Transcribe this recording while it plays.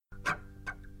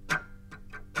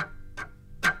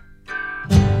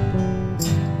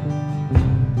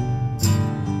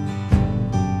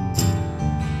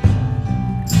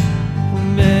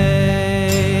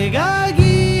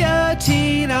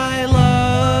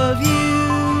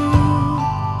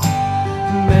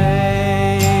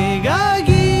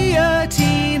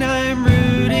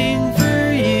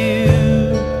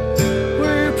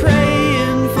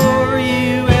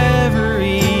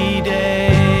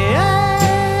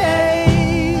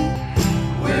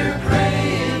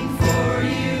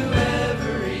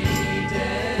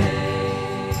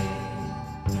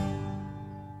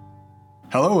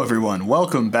Hello, everyone.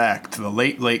 Welcome back to the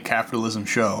Late Late Capitalism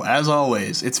Show. As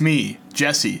always, it's me,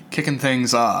 Jesse, kicking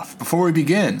things off. Before we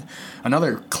begin,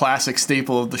 another classic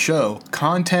staple of the show,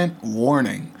 content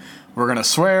warning. We're going to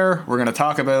swear, we're going to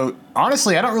talk about...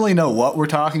 Honestly, I don't really know what we're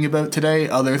talking about today,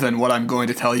 other than what I'm going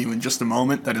to tell you in just a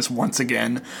moment. That is, once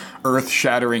again,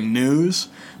 earth-shattering news.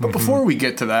 But before we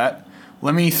get to that,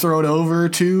 let me throw it over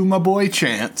to my boy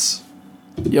Chance.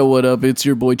 Yo, what up? It's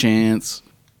your boy Chance.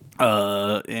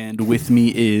 And with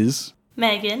me is...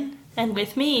 Megan. And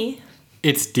with me...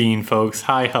 It's Dean, folks.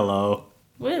 Hi, hello.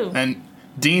 Woo. And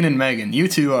Dean and Megan, you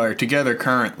two are together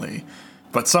currently.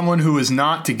 But someone who is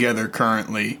not together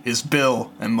currently is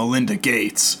Bill and Melinda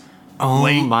Gates. Oh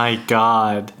my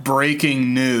god.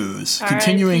 Breaking news. R.I.P.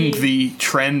 Continuing the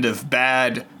trend of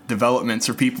bad developments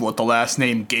for people with the last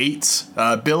name Gates.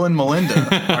 Bill and Melinda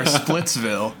are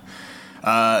Splitsville.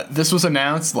 This was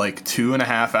announced like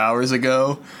 2.5 hours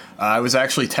ago. I was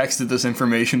actually texted this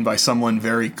information by someone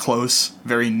very close,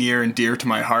 very near and dear to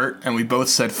my heart, and we both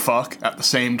said fuck at the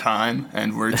same time,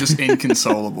 and we're just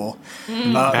inconsolable.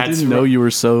 I didn't know you were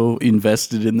so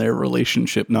invested in their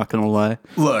relationship, not gonna lie.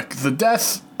 Look, the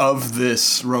death of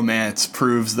this romance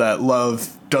proves that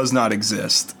love does not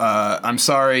exist. I'm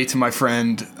sorry to my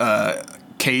friend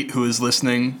Kate, who is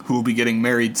listening, who will be getting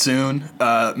married soon.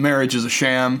 Marriage is a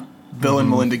sham. Bill and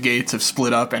Melinda Gates have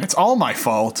split up, and it's all my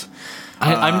fault.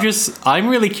 I'm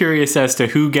really curious as to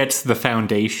who gets the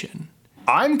foundation.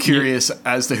 I'm curious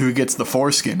as to who gets the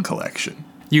foreskin collection.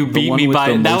 You beat me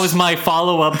by... That was my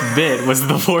follow-up bit, was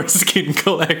the foreskin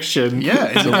collection.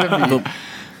 Yeah, is it gonna be...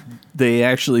 They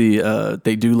actually,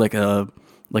 they do like a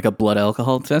blood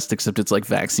alcohol test, except it's like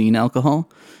vaccine alcohol,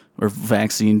 or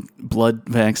blood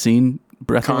vaccine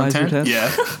breathalyzer test.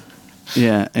 Yeah.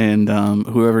 Yeah, and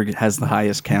whoever has the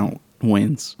highest count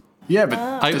wins. Yeah,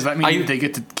 but does that mean they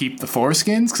get to keep the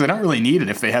foreskins? Because they don't really need it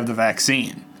if they have the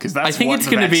vaccine. Because that's what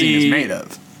the vaccine is made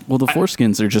of. Well, the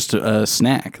foreskins are just a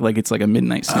snack. Like, it's like a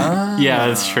midnight snack. Yeah,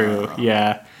 that's true.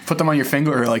 Yeah. Put them on your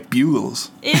finger like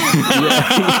bugles. Ew. He's so gross.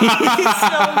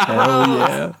 Hell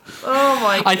yeah. Oh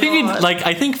my god.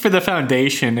 I think for the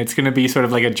foundation, it's going to be sort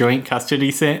of like a joint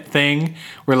custody thing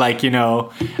where, like, you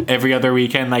know, every other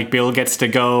weekend, like, Bill gets to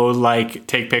go, like,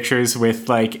 take pictures with,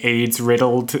 like,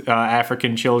 AIDS-riddled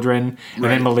African children, and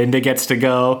then Melinda gets to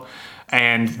go.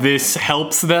 And this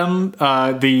helps them,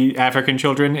 the African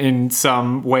children, in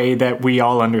some way that we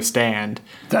all understand.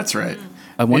 That's right.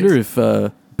 I wonder if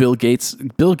Bill Gates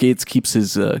keeps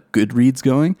his Goodreads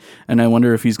going, and I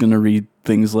wonder if he's going to read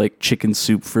things like Chicken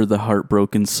Soup for the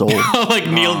Heartbroken Soul. Like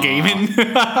Neil Gaiman?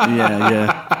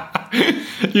 Yeah.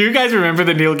 You guys remember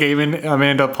the Neil Gaiman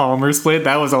Amanda Palmer split?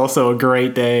 That was also a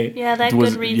great day. Yeah, that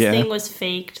Goodreads thing was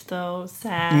faked, though.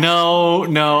 Sad.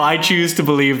 No, I choose to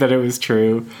believe that it was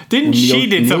true. She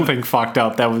did something fucked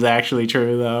up that was actually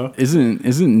true, though. Isn't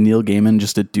Neil Gaiman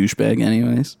just a douchebag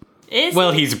anyways?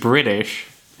 Well, he's British.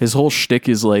 His whole shtick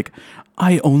is like,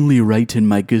 I only write in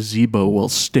my gazebo while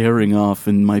staring off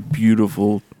in my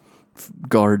beautiful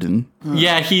garden.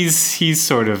 Yeah, he's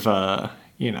sort of,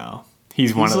 you know,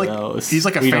 he's one of those. He's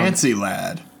like a fancy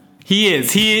lad. He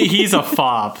is. He's a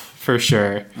fop, for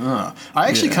sure. I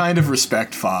actually kind of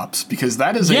respect fops, because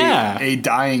that is a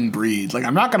dying breed. Like,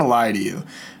 I'm not going to lie to you.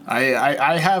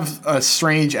 I have a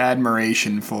strange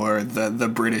admiration for the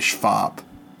British fop.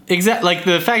 Exactly, like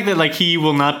the fact that like he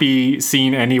will not be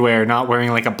seen anywhere not wearing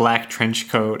like a black trench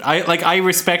coat. I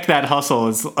respect that hustle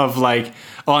of like,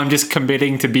 oh, I'm just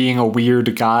committing to being a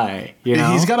weird guy. You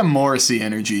know, he's got a Morrissey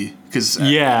energy. Because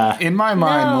in my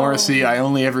mind, Morrissey, I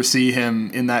only ever see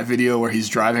him in that video where he's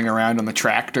driving around on the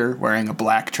tractor wearing a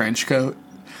black trench coat.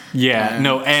 Yeah,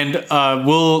 and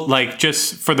we'll, like,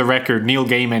 just for the record, Neil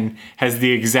Gaiman has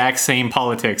the exact same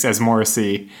politics as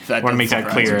Morrissay. I want to make that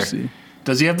clear. Morrissey.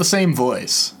 Does he have the same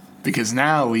voice? Because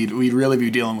now we'd really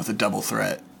be dealing with a double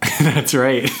threat. That's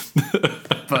right.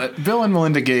 But Bill and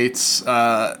Melinda Gates,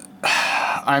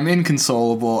 I'm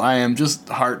inconsolable. I am just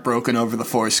heartbroken over the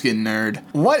foreskin nerd.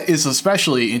 What is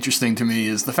especially interesting to me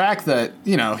is the fact that,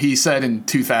 you know, he said in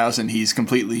 2000 he's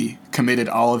completely committed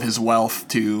all of his wealth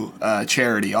to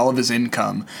charity, all of his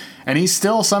income, and he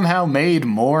still somehow made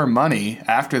more money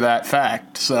after that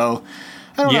fact. So,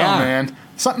 I don't know, man.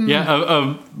 Something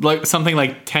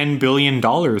like $10 billion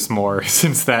more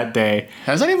since that day.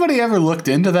 Has anybody ever looked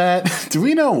into that? Do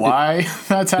we know why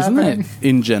that's happening? Isn't that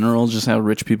in general just how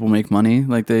rich people make money?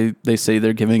 Like they say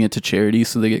they're giving it to charity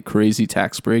so they get crazy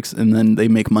tax breaks, and then they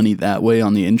make money that way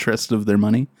on the interest of their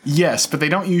money? Yes, but they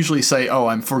don't usually say, oh,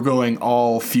 I'm foregoing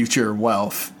all future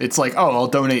wealth. It's like, oh, I'll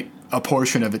donate a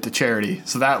portion of it to charity.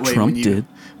 So that way Trump did.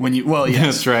 Well,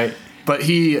 yes. That's right. But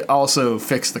he also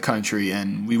fixed the country,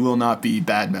 and we will not be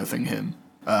bad-mouthing him.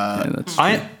 That's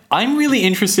true. I'm really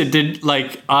interested.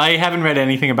 I haven't read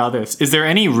anything about this. Is there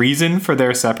any reason for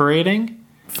their separating?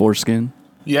 Foreskin.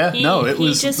 Yeah, it he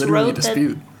was just literally a wrote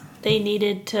dispute. that they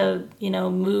needed to,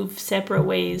 move separate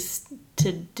ways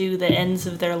to do the ends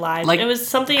of their lives. Like, it was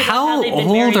something about how how they've been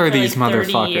old married are for these like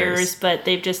 30 motherfuckers? years, but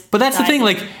they've just. But that's the thing.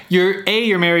 decided- Like,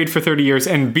 you're married for 30 years,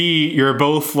 and B, you're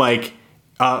both like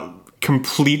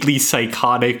completely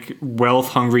psychotic,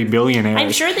 wealth-hungry billionaires.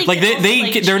 I'm sure they like can also, they're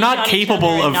like, cheat not on each capable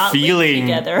other and of not live feeling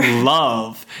together.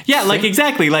 love. Yeah, like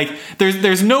exactly. Like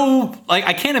there's no like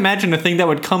I can't imagine a thing that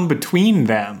would come between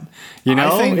them. You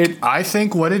know, I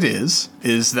think what it is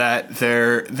that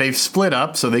they've split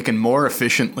up so they can more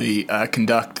efficiently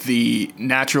conduct the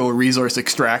natural resource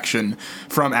extraction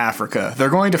from Africa.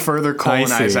 They're going to further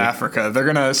colonize Africa. They're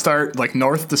going to start like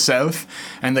north to south,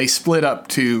 and they split up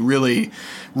to really,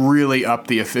 really up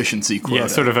the efficiency quota. Yeah,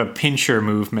 sort of a pincher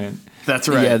movement. That's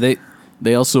right. Yeah,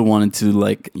 they also wanted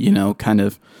to kind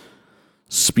of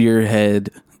spearhead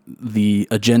the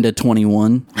Agenda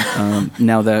 21.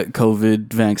 Now that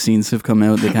COVID vaccines have come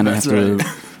out, they kind of have to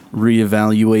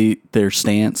reevaluate their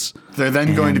stance. They're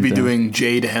then going to be doing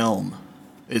Jade Helm.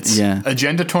 It's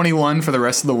Agenda 21 for the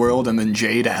rest of the world, and then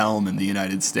Jade Helm in the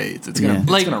United States. It's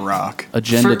gonna rock.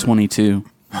 Agenda 22.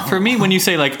 For me, when you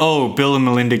say like, oh, Bill and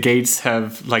Melinda Gates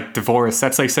have like divorced,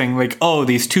 that's like saying like, oh,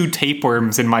 these two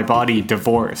tapeworms in my body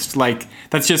divorced. Like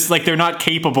that's just like they're not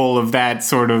capable of that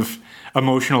sort of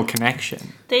emotional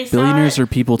connection. They Billionaires saw are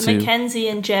people too. Mackenzie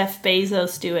and Jeff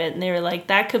Bezos do it, and they were like,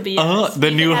 "That could be the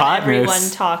We new could have hotness."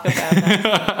 Everyone talk about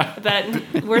that.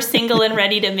 About we're single and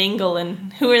ready to mingle,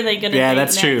 and who are they going to date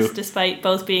that's next? true. Despite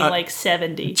both being like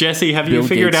 70. Jesse, have Bill you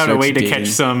figured Gates out a way to starts catch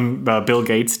dating. some Bill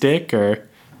Gates dick or?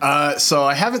 So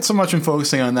I haven't so much been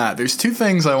focusing on that. There's two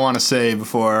things I want to say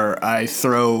before I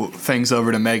throw things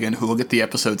over to Megan, who will get the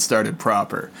episode started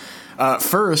proper.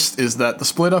 First is that the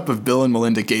split up of Bill and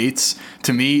Melinda Gates,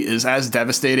 to me, is as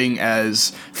devastating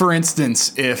as, for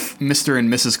instance, if Mr.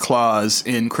 and Mrs. Claus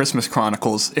in Christmas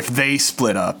Chronicles, if they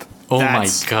split up. Oh my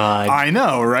God. I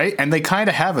know, right? And they kind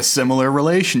of have a similar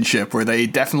relationship where they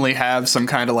definitely have some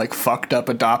kind of like fucked up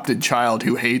adopted child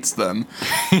who hates them.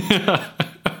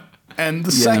 And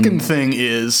the second thing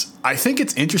is, I think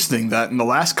it's interesting that in the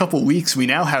last couple weeks, we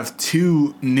now have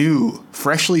two new,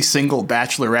 freshly single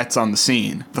bachelorettes on the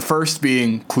scene. The first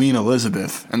being Queen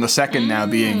Elizabeth, and the second now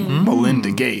being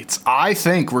Melinda Gates. I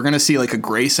think we're going to see like a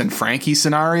Grace and Frankie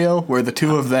scenario where the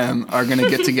two of them are going to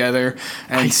get together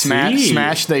and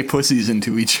smash they pussies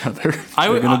into each other.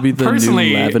 They're going to be the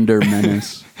personally, new Lavender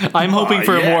Menace. I'm hoping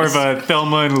for more of a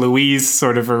Thelma and Louise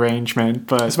sort of arrangement,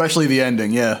 but especially the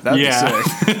ending, that'd be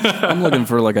sick. I'm looking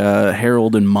for like a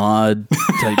Harold and Maude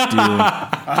type deal.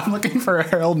 I'm looking for a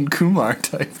Harold and Kumar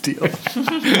type deal.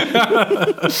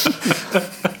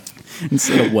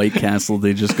 Instead of White Castle,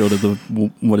 they just go to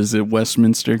the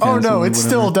Westminster Castle? Oh no, it's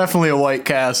still definitely a White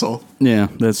Castle. Yeah,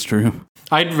 that's true.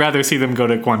 I'd rather see them go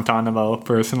to Guantanamo,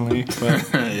 personally. But.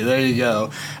 Hey, there you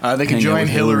go. They can Hang out join with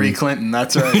Hillary Clinton.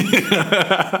 That's right.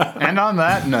 And on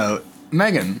that note,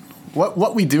 Megan,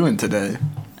 what we doing today?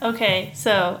 Okay,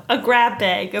 so a grab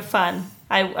bag of fun.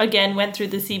 I again went through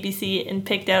the CBC and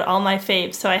picked out all my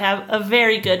faves. So I have a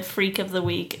very good freak of the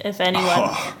week. If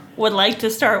anyone would like to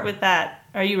start with that.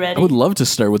 Are you ready? I would love to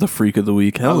start with a freak of the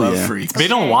week. Hell I love yeah. freaks. It's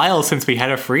been a while since we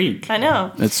had a freak. I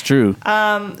know. That's true.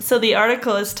 So the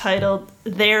article is titled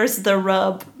 "There's the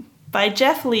Rub" by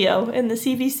Jeff Leo in the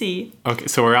CBC. Okay,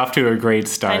 so we're off to a great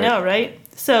start. I know, right?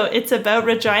 So it's about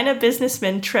Regina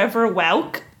businessman Trevor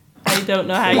Wouk. I don't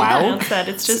know how you pronounce that.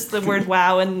 It's just the word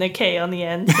wow and the K on the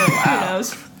end, so who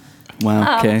knows?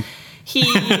 Wow, okay.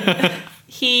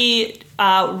 He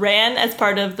ran as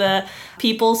part of the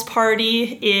People's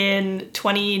Party in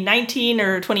 2019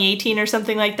 or 2018 or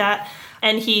something like that.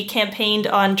 And he campaigned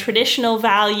on traditional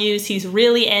values. He's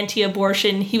really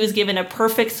anti-abortion. He was given a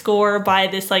perfect score by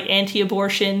this like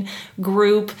anti-abortion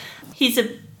group. He's a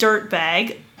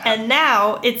dirtbag. And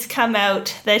now it's come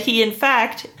out that he, in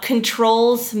fact,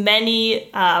 controls many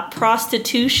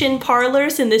prostitution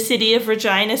parlors in the city of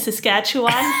Regina,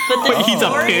 Saskatchewan. But the He's a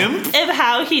story pimp? of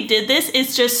how he did this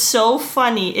is just so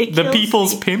funny. It The kills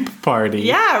People's me. Pimp Party.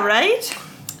 Yeah, right?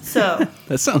 So...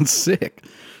 That sounds sick.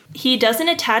 He doesn't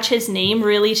attach his name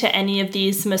really to any of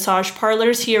these massage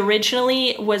parlors. He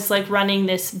originally was like running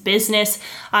this business,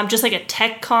 just like a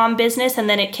tech com business. And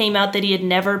then it came out that he had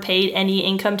never paid any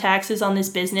income taxes on this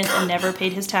business and never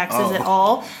paid his taxes at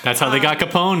all. That's how they got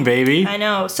Capone, baby. I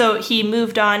know. So he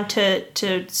moved on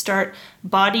to start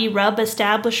body rub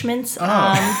establishments.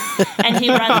 And he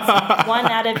runs one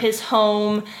out of his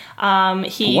home.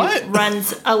 He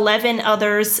runs 11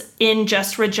 others in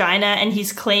just Regina, and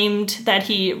he's claimed that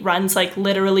he runs like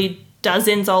literally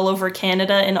dozens all over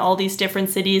Canada in all these different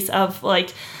cities of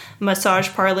like massage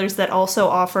parlors that also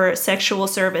offer sexual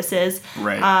services.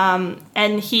 Right.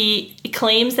 And he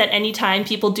claims that anytime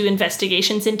people do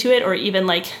investigations into it, or even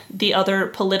like the other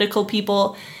political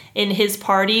people in his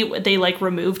party, they like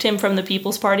removed him from the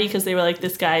People's Party because they were like,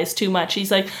 this guy is too much. He's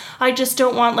like, I just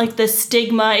don't want like the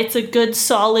stigma. It's a good,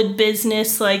 solid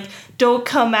business. Like, don't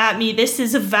come at me. This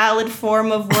is a valid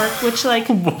form of work, which like,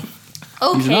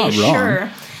 okay, sure.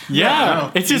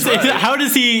 Yeah, it's just how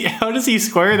does he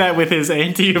square that with his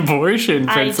anti-abortion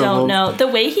principles? I don't know. The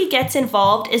way he gets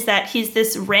involved is that he's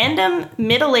this random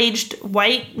middle-aged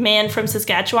white man from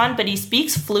Saskatchewan, but he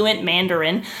speaks fluent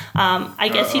Mandarin. I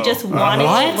guess he just wanted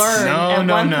to learn at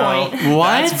one point.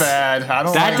 What? That's bad. I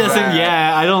don't that like doesn't. that.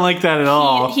 Yeah, I don't like that at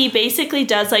all. He basically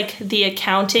does like the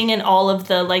accounting and all of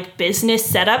the like business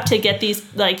setup to get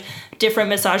these like different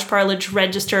massage parlors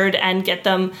registered and get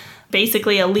them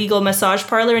basically a legal massage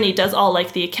parlor, and he does all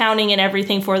like the accounting and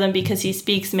everything for them because he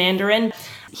speaks Mandarin.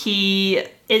 He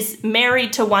is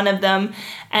married to one of them,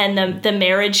 and the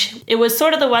marriage, it was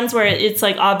sort of the ones where it's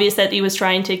like obvious that he was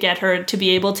trying to get her to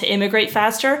be able to immigrate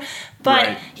faster.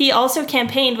 But he also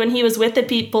campaigned when he was with the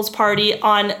People's Party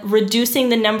on reducing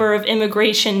the number of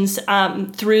immigrations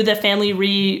through the family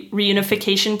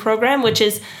reunification program, which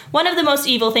is one of the most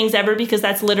evil things ever because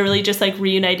that's literally just like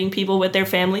reuniting people with their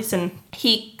families. And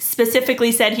he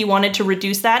specifically said he wanted to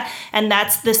reduce that. And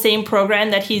that's the same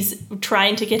program that he's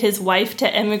trying to get his wife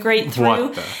to emigrate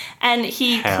through. And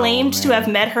he claimed to have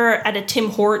met her at a Tim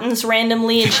Hortons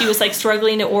randomly, and she was like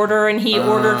struggling to order, and he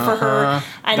ordered for her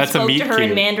and spoke to her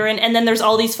in Mandarin. And then there's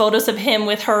all these photos of him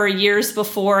with her years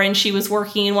before, and she was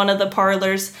working in one of the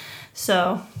parlors.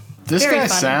 So this guy funny.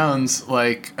 sounds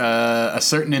like a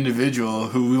certain individual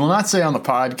who we will not say on the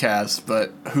podcast,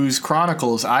 but whose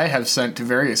chronicles I have sent to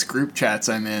various group chats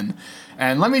I'm in.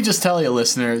 And let me just tell you,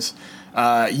 listeners,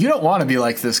 you don't want to be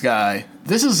like this guy.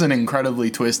 This is an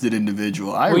incredibly twisted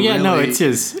individual.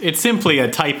 It's simply a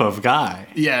type of guy.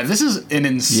 Yeah, this is an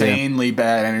insanely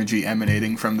bad energy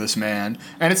emanating from this man.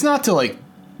 And it's not to like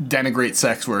denigrate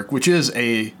sex work, which is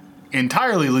a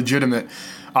entirely legitimate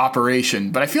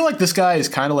operation, but I feel like this guy is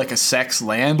kind of like a sex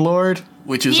landlord,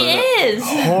 which is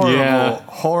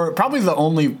horrible, probably the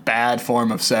only bad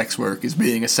form of sex work is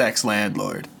being a sex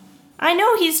landlord. I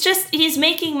know, he's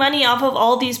making money off of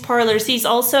all these parlors. He's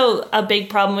also, a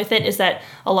big problem with it is that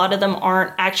a lot of them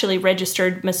aren't actually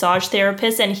registered massage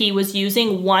therapists, and he was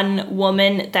using one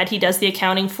woman that he does the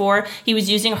accounting for. He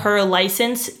was using her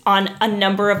license on a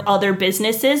number of other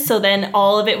businesses, so then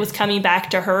all of it was coming back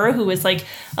to her, who was like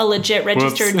a legit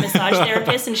registered massage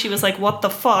therapist, and she was like, what the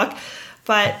fuck?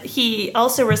 But he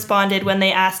also responded when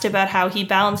they asked about how he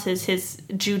balances his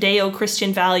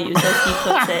Judeo-Christian values, as he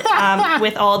puts it,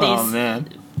 with all these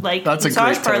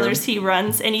massage parlors he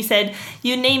runs. And he said,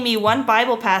 you name me one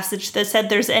Bible passage that said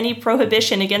there's any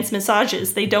prohibition against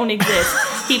massages. They don't exist.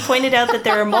 He pointed out that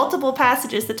there are multiple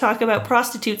passages that talk about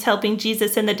prostitutes helping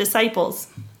Jesus and the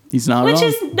disciples. He's not wrong. Which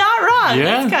is not wrong. Yeah.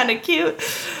 That's kind of cute.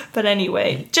 But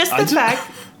anyway, just the fact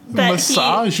that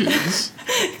massages.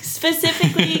 He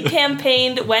specifically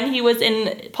campaigned when he was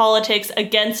in politics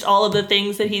against all of the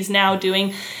things that he's now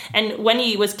doing. And when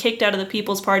he was kicked out of the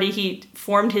People's Party, he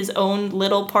formed his own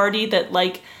little party that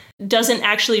like doesn't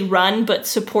actually run but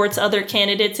supports other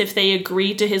candidates if they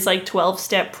agree to his like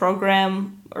 12-step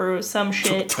program or some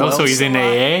shit. So he's in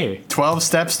AA. 12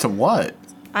 steps to what?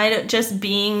 Just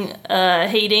being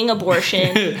hating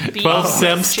abortion. 12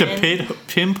 steps to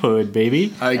pimphood, baby.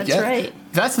 That's right.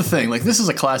 That's the thing. Like, this is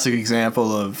a classic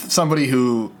example of somebody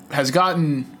who has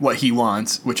gotten what he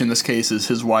wants, which in this case is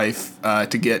his wife,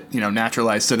 to get,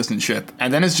 naturalized citizenship,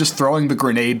 and then is just throwing the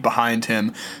grenade behind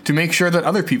him to make sure that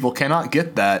other people cannot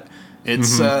get that.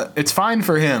 It's fine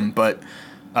for him, but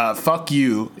fuck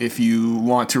you if you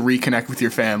want to reconnect with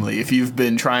your family. If you've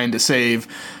been trying to save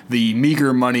the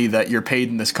meager money that you're paid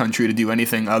in this country to do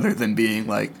anything other than being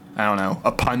like, I don't know,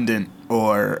 a pundit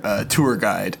or a tour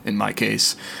guide in my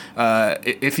case.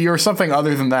 If you're something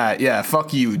other than that, yeah,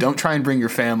 fuck you. Don't try and bring your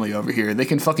family over here. They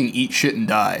can fucking eat shit and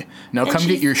die. Now come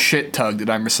get your shit tugged at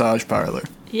our massage parlor.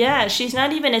 Yeah, she's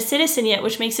not even a citizen yet,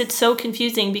 which makes it so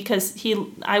confusing because he,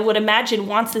 I would imagine,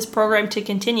 wants this program to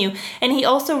continue. And he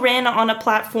also ran on a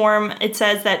platform, it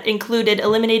says, that included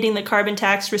eliminating the carbon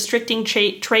tax, restricting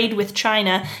trade with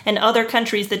China and other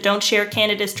countries that don't share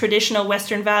Canada's traditional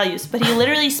Western values. But he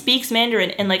literally speaks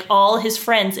Mandarin, and like all his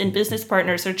friends and business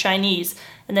partners are Chinese.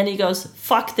 And then he goes,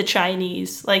 fuck the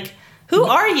Chinese. Like, Who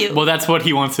are you? Well, that's what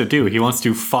he wants to do. He wants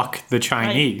to fuck the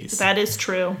Chinese. That is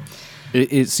true.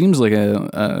 It seems like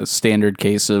a standard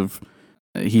case of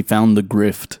he found the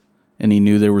grift and he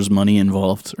knew there was money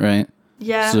involved, right?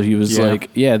 Yeah. So he was like,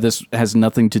 yeah, this has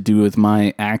nothing to do with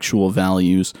my actual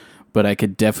values, but I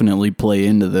could definitely play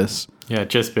into this. Yeah,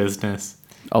 just business.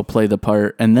 I'll play the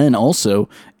part. And then also,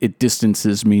 it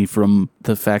distances me from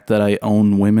the fact that I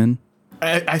own women.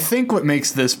 I think what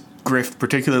makes this grift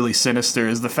particularly sinister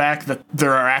is the fact that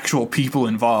there are actual people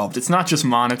involved. It's not just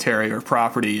monetary or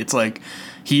property. It's like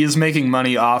he is making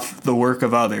money off the work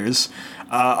of others.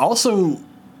 Also,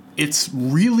 it's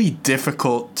really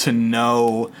difficult to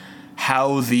know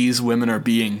how these women are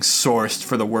being sourced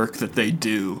for the work that they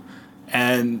do.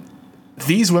 And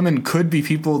these women could be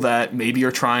people that maybe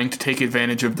are trying to take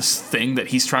advantage of this thing that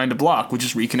he's trying to block, which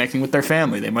is reconnecting with their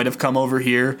family. They might have come over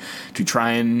here to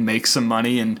try and make some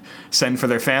money and send for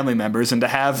their family members, and to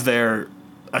have their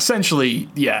essentially,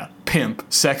 pimp,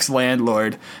 sex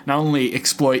landlord, not only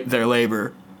exploit their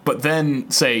labor, but then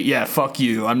say, yeah, fuck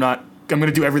you, I'm going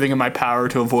to do everything in my power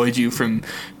to avoid you from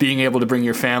being able to bring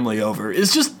your family over,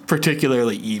 is just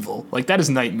particularly evil. Like, that is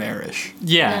nightmarish.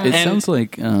 Yeah. It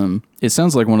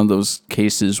sounds like one of those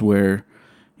cases where,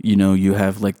 you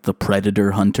have like the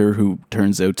predator hunter who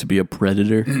turns out to be a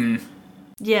predator. Mm-hmm.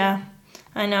 Yeah,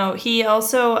 I know. He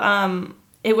also,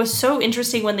 it was so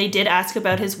interesting when they did ask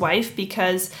about his wife,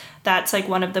 because that's like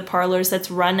one of the parlors that's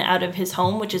run out of his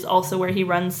home, which is also where he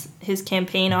runs his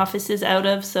campaign offices out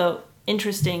of. So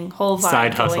interesting whole vibe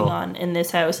Side hustle going on in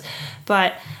this house.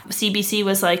 But CBC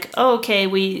was like, oh, okay,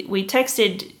 we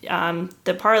texted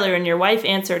the parlor and your wife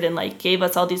answered and like gave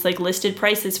us all these like listed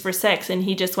prices for sex, and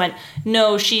he just went,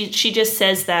 no, she just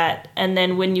says that, and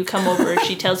then when you come over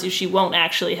she tells you she won't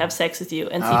actually have sex with you.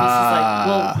 And CBC's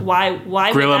like, well,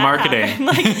 why guerrilla would that marketing happen?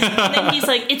 Like, and then he's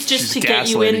like, it's just She's to get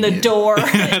you in the gaslighting door.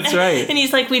 That's right. And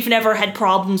he's like, we've never had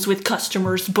problems with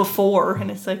customers before. And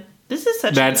it's like, this is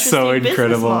such That's an so interesting business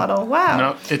incredible. model. Wow.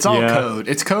 No, it's all Yeah. code.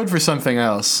 It's code for something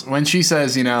else. When she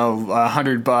says,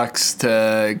 $100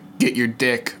 to get your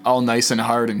dick all nice and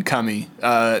hard and cummy,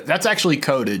 that's actually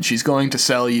coded. She's going to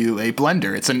sell you a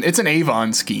blender. It's an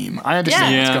Avon scheme. I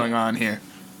understand Yeah. what's Yeah. going on here.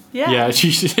 Yeah.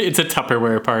 It's a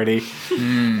Tupperware party.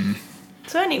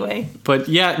 So anyway, But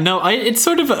yeah, no, it's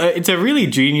sort of it's a really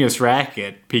genius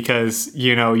racket, because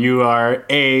you are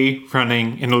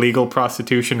running an illegal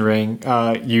prostitution ring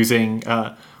using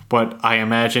what I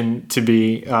imagine to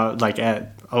be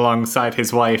alongside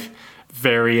his wife,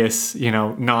 various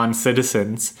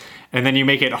non-citizens, and then you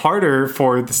make it harder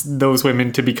for those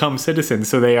women to become citizens,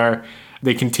 so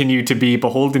they continue to be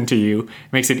beholden to you. It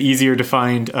makes it easier to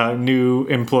find new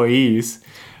employees.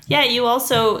 yeah, you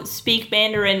also speak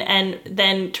Mandarin and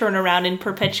then turn around and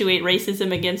perpetuate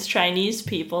racism against Chinese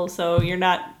people. So you're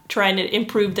not trying to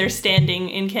improve their standing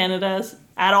in Canada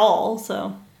at all.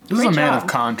 So This is a great man job. of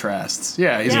contrasts.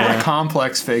 Yeah, he's Yeah. a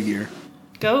complex figure.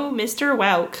 Go, Mr.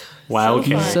 Wauk. Wauk.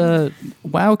 So It's, fun.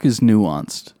 Wauk is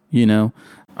nuanced,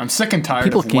 I'm sick and tired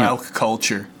People of can't- woke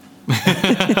culture.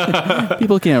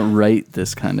 People can't write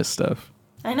this kind of stuff.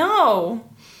 I know.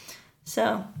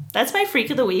 So that's my freak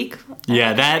of the week.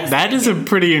 Yeah, that is a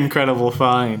pretty incredible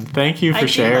find. Thank you for I do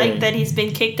sharing. like that he's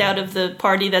been kicked out of the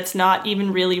party that's not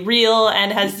even really real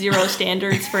and has zero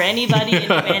standards for anybody, and he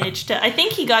managed to. I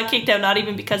think he got kicked out not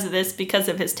even because of this, because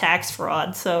of his tax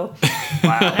fraud. So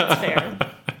that's fair.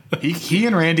 He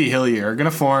and Randy Hillier are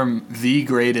going to form the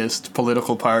greatest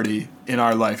political party in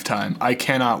our lifetime. I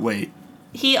cannot wait.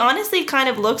 He honestly kind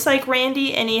of looks like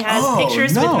Randy, and he has Oh,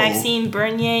 pictures no. with Maxime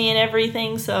Bernier and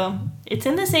everything. So it's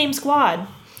in the same squad.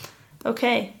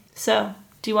 Okay, so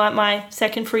do you want my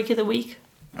second freak of the week?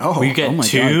 Oh, We get Oh my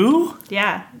two?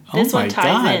 Yeah, Oh this my one ties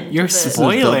God, in. to you're the-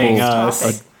 spoiling double us.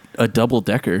 topic. A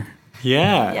double-decker.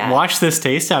 Yeah. Yeah. Wash this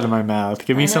taste out of my mouth.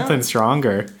 Give me I know. something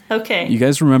stronger. Okay. You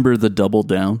guys remember the double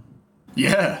down?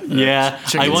 yeah. Yeah,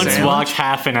 Chicken I once sandwich? walked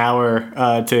half an hour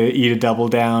to eat a double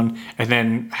down, and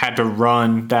then had to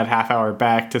run that half hour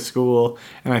back to school,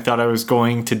 and I thought I was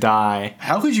going to die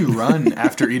How could you run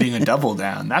after eating a double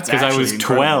down? That's because I actually was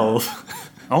incredible. 12.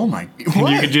 Oh my! You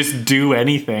What? could just do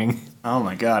anything. Oh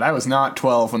my God! I was not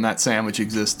 12 when that sandwich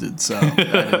existed. So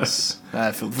I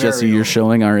feel very Jesse, you're old.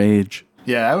 showing our age.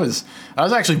 Yeah, I was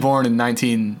actually born in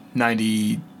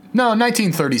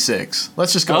 1936.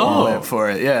 Let's just go all Oh. out for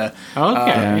it. Yeah.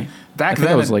 Okay. Back I think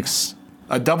then, I was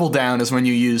a double down is when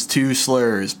you use two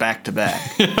slurs back to back.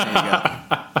 There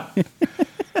you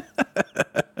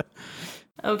go.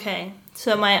 Okay,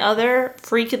 so my other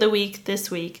freak of the week this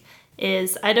week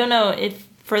is, I don't know if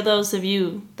for those of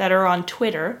you that are on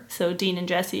Twitter, so Dean and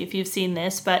Jesse, if you've seen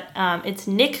this, but it's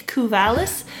Nick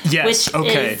Kouvalis. Yes,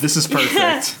 okay, this is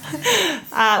perfect.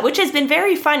 Which has been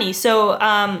very funny. So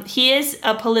he is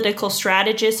a political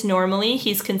strategist normally.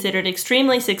 He's considered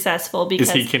extremely successful because...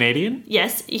 Is he Canadian?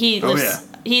 Yes, he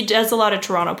does a lot of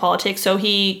Toronto politics. So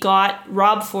he got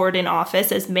Rob Ford in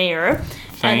office as mayor.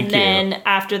 Then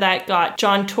after that got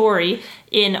John Tory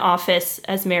in office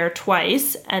as mayor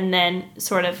twice, and then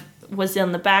sort of was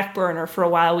on the back burner for a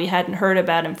while. We hadn't heard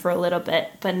about him for a little bit,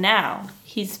 but now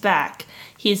he's back.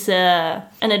 He's an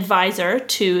advisor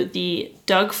to the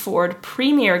Doug Ford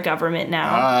premier government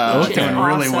now. Which is doing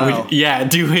really awesome. well. Yeah,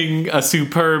 doing a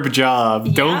superb job.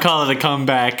 Yeah. Don't call it a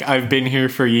comeback. I've been here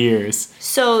for years.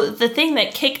 So the thing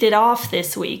that kicked it off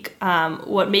this week,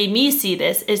 what made me see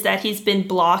this, is that he's been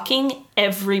blocking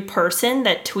every person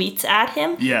that tweets at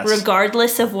him,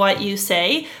 regardless of what you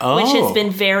say, which has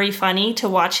been very funny to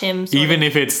watch him even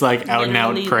if it's like out and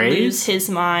out praise? Lose his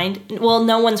mind. Well,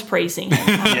 no one's praising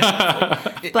him.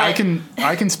 But I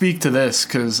can speak to this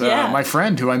because my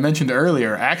friend who I mentioned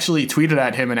earlier actually tweeted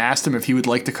at him and asked him if he would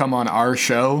like to come on our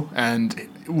show, and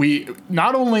we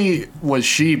not only was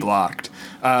she blocked,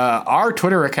 our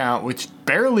Twitter account, which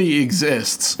barely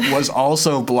exists, was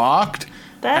also blocked.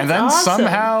 That's and then awesome.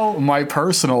 Somehow my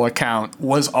personal account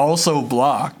was also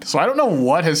blocked. So I don't know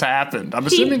what has happened. I'm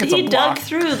assuming it's a block. He dug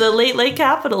through the late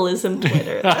capitalism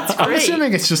Twitter. That's great. I'm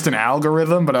assuming it's just an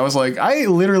algorithm, but I was like, I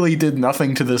literally did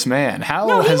nothing to this man.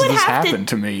 How has this happened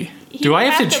to me? Do I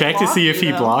have to check to see if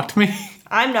he blocked me?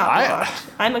 I'm not blocked.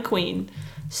 I'm a queen.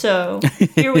 So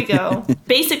here we go.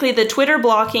 Basically, the Twitter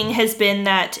blocking has been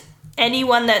that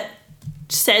anyone that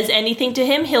says anything to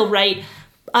him, he'll write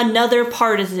another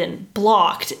partisan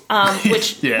blocked,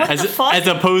 which what the fuck? As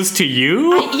opposed to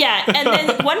you? And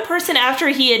then one person after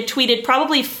he had tweeted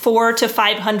probably 400 to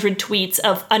 500 tweets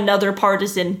of another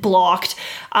partisan blocked,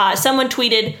 someone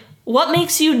tweeted, "What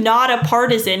makes you not a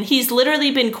partisan?" He's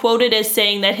literally been quoted as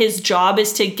saying that his job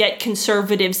is to get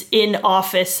conservatives in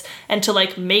office and to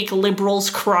like make liberals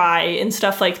cry and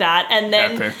stuff like that. And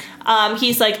then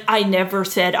he's like, "I never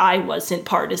said I wasn't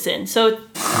partisan." So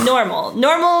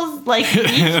normal like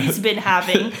he's been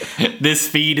having. This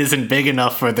feed isn't big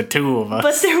enough for the two of us.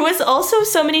 But there was also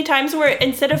so many times where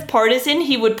instead of partisan,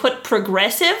 he would put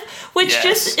progressive, which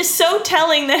just is so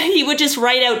telling that he would just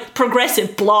write out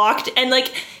progressive blocked, and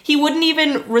like he wouldn't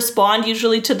even respond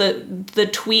usually to the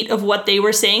tweet of what they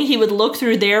were saying. He would look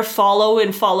through their follow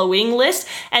and following list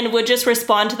and would just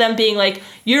respond to them being like,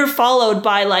 "You're followed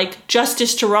by like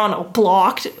Justice Toronto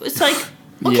blocked." It's like,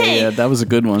 okay, yeah, that was a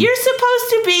good one. You're supposed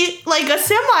to be like a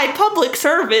semi-public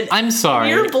servant. I'm sorry.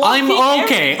 You're blocking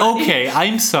everybody.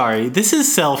 I'm sorry. This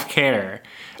is self-care.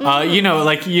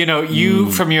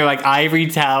 You from your like ivory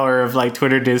tower of like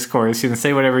Twitter discourse, you can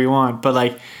say whatever you want, but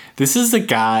like this is a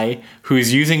guy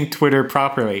who's using Twitter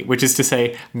properly, which is to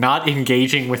say, not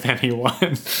engaging with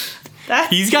anyone.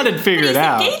 He's got it figured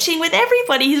out. He's engaging with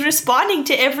everybody. He's responding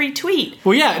to every tweet.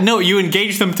 Well, yeah, no, you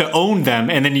engage them to own them,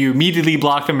 and then you immediately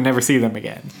block them and never see them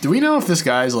again. Do we know if this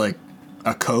guy's like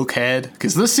a coke head?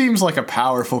 Because this seems like a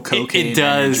powerful cocaine. It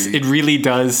does. Energy. It really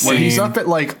does. When he's up at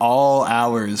like all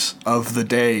hours of the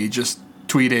day, just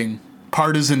tweeting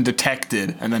 "partisan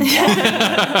detected" and then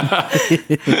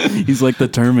he's like the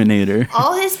Terminator.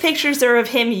 All his pictures are of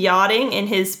him yachting, and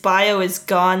his bio is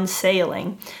 "gone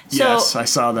sailing." So yes, I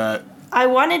saw that. I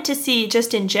wanted to see,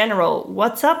 just in general,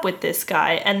 what's up with this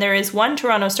guy. And there is one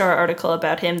Toronto Star article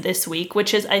about him this week,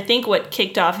 which is, I think, what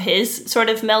kicked off his sort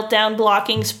of meltdown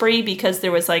blocking spree, because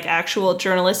there was like actual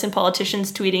journalists and politicians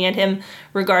tweeting at him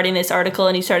regarding this article,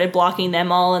 and he started blocking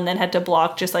them all and then had to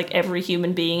block just like every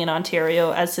human being in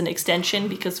Ontario as an extension,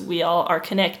 because we all are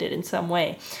connected in some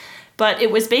way. But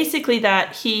it was basically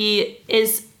that he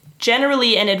is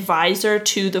generally an advisor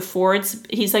to the Fords.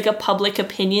 He's like a public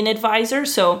opinion advisor,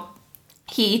 so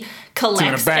he collects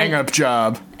doing a bang-up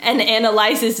job and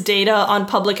analyzes data on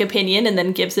public opinion and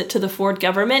then gives it to the Ford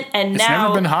government. And it's now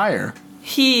never been higher.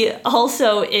 He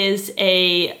also is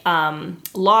a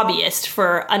lobbyist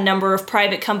for a number of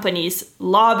private companies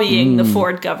lobbying the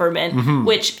Ford government,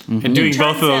 which and doing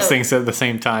both of those things at the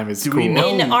same time is cool.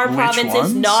 In our province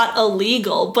is not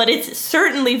illegal, but it's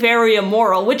certainly very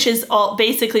immoral, which is all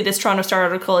basically this Toronto Star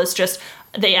article is just,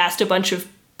 they asked a bunch of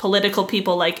political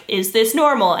people, like, is this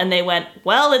normal? And they went,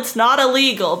 well, it's not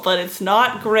illegal, but it's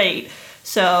not great.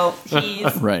 So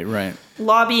he's right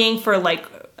lobbying for like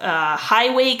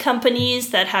highway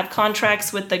companies that have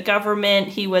contracts with the government.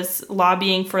 He was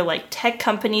lobbying for like tech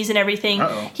companies and everything.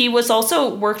 He was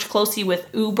also worked closely with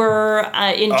Uber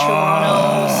in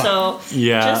Toronto. So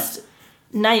yeah. just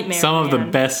Nightmare. Some of the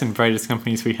man. best and brightest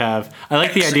companies we have. I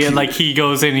like the idea, like, he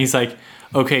goes in, he's like,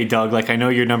 okay, Doug, like, I know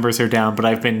your numbers are down, but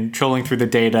I've been trolling through the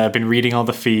data. I've been reading all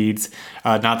the feeds,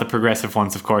 not the progressive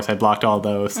ones, of course. I blocked all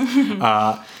those.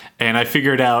 And I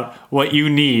figured out what you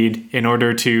need in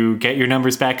order to get your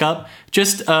numbers back up.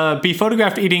 Just be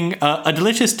photographed eating a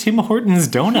delicious Tim Hortons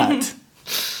donut.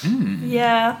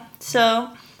 Yeah, so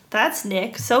that's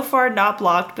Nick. So far, not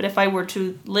blocked, but if I were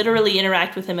to literally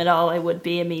interact with him at all, I would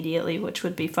be immediately, which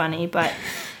would be funny, but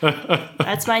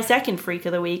that's my second freak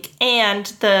of the week. And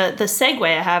the segue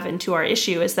I have into our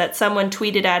issue is that someone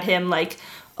tweeted at him like,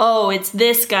 oh, it's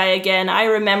this guy again. I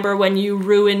remember when you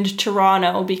ruined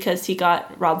Toronto because he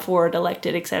got Rob Ford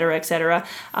elected, et cetera, et cetera.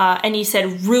 And he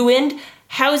said, ruined?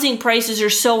 Housing prices are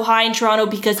so high in Toronto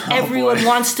because everyone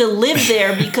wants to live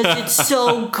there because it's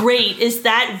so great. Is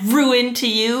that ruined to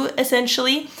you,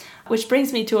 essentially? Which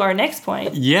brings me to our next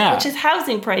point. Yeah. Which is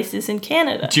housing prices in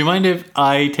Canada. Do you mind if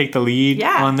I take the lead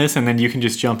Yeah. on this and then you can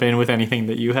just jump in with anything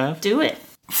that you have? Do it.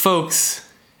 Folks,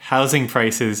 housing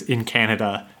prices in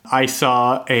Canada. I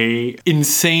saw a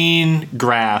insane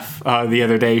graph the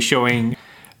other day showing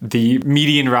the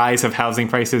median rise of housing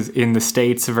prices in the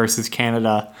States versus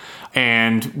Canada.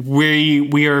 And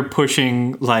we are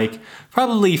pushing like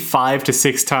probably 5 to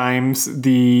 6 times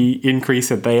the increase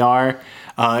that they are.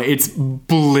 It's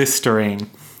blistering.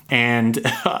 And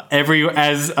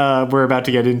as we're about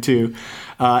to get into,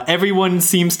 everyone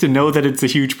seems to know that it's a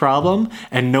huge problem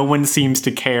and no one seems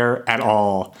to care at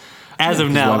all. As of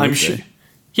now, I'm sure.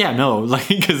 Yeah, no, like,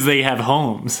 because they have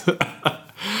homes.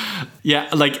 Yeah,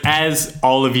 like, as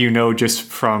all of you know, just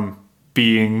from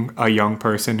being a young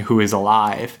person who is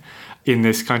alive in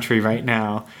this country right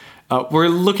now, we're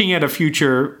looking at a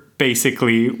future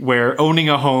basically where owning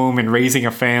a home and raising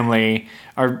a family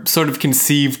are sort of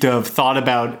conceived of, thought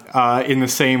about in the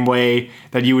same way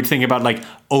that you would think about like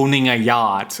owning a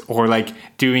yacht or like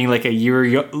doing like a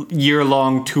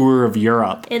year-long tour of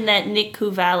Europe. In that Nick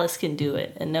Kouvalis can do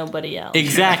it and nobody else.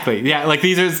 Exactly. Yeah, like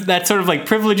that's sort of like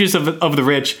privileges of the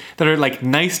rich that are like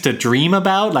nice to dream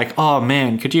about. Like, oh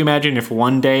man, could you imagine if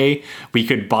one day we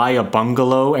could buy a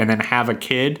bungalow and then have a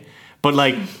kid? But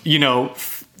like, you know,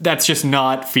 that's just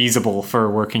not feasible for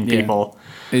working people.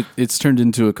 It's turned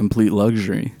into a complete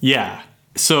luxury. Yeah.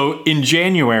 So in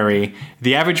January,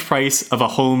 the average price of a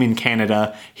home in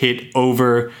Canada hit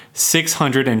over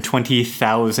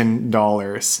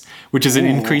 $620,000, which is an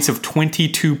increase of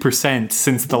 22%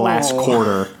 since the last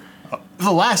quarter.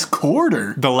 The last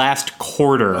quarter? The last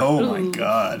quarter. Oh my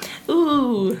God.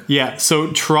 Ooh. Yeah,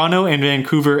 so Toronto and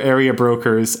Vancouver area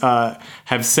brokers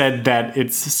have said that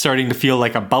it's starting to feel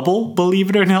like a bubble, believe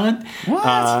it or not.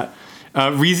 What?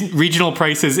 Regional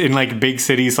prices in like big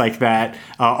cities like that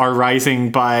are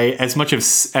rising by as much as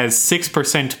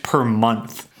 6% per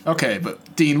month. Okay,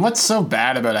 but Dean, what's so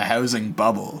bad about a housing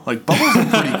bubble? Like, bubbles are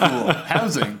pretty cool.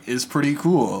 Housing is pretty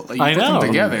cool. Like, you I put know. them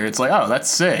together, it's like, oh, that's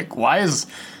sick.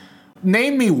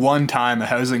 Name me one time a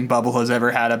housing bubble has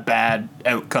ever had a bad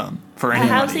outcome for A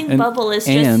anybody. housing bubble is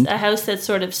just a house that's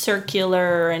sort of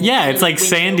circular. And Yeah, it's like windowy.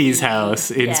 Sandy's house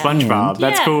in Yeah. SpongeBob.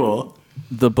 That's Yeah. cool.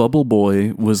 The Bubble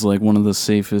Boy was like one of the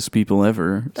safest people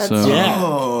ever. That's- Yeah.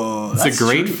 Oh, It's that's a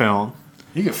great true. film.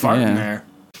 You could fart in Yeah. there.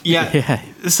 Yeah.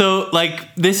 So,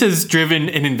 like, this has driven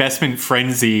an investment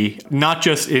frenzy, not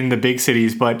just in the big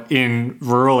cities, but in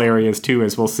rural areas too,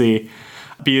 as we'll see.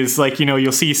 Because, like, you know,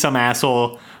 you'll see some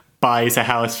asshole buys a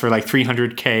house for like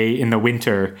 $300K in the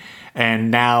winter,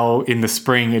 and now in the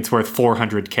spring it's worth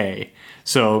 $400K.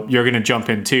 So you're going to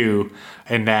jump in too,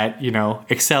 and that, you know,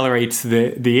 accelerates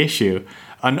the issue.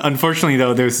 Unfortunately,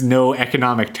 though, there's no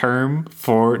economic term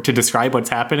to describe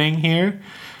what's happening here.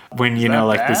 When, you know,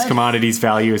 like this commodity's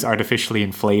value is artificially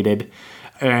inflated.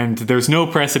 And there's no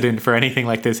precedent for anything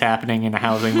like this happening in the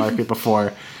housing market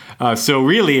before. So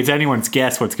really, it's anyone's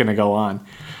guess what's going to go on.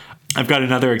 I've got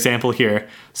another example here.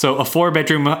 So a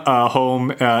 4-bedroom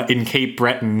home in Cape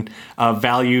Breton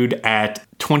valued at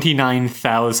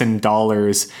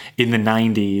 $29,000 in the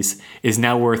 90s is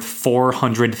now worth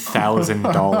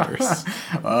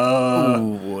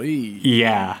 $400,000.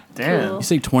 Yeah. Damn. Cool. You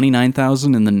say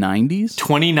 29,000 in the 90s?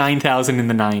 $29,000 in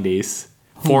the 90s.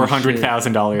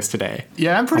 $400,000 today.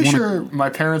 Yeah, I'm pretty sure my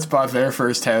parents bought their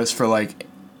first house for like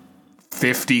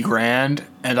 50 grand,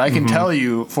 and I can tell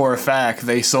you for a fact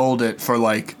they sold it for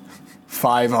like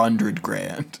 500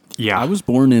 grand. Yeah. I was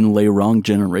born in Le Wrong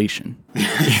generation.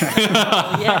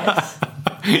 Yes.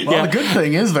 Well, the good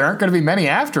thing is there aren't going to be many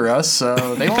after us,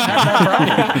 so they won't have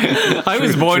that problem. I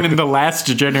was born in the last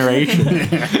generation.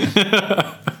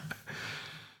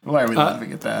 Why are we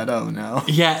laughing at that? Oh no.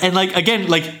 Yeah, and like again,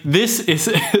 like this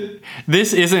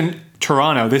isn't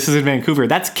Toronto. This is in Vancouver.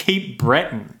 That's Cape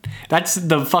Breton. That's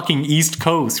the fucking East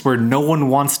Coast where no one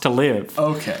wants to live.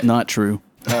 Okay. Not true.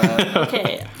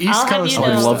 Okay, East I'll have Coast you I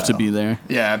would know, love to be there.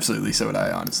 Yeah, absolutely. So would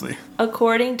I, honestly.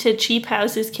 according to Cheap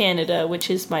Houses Canada, which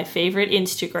is my favorite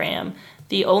Instagram,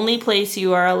 the only place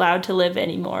you are allowed to live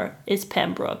anymore is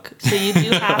Pembroke. So you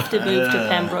do have to move to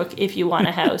Pembroke if you want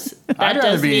a house. I'd That rather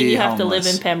does be mean you have to live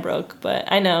homeless. in Pembroke,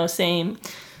 but I know, same.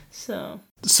 So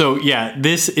yeah,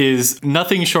 this is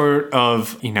nothing short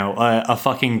of, a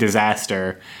fucking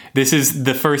disaster. This is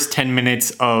the first 10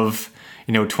 minutes of,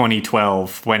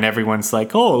 2012 when everyone's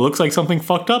like, oh, it looks like something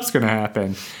fucked up's going to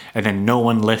happen. And then no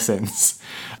one listens.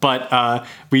 But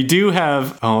we do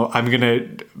have, I'm going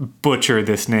to butcher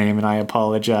this name and I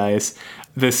apologize.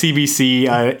 The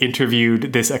CBC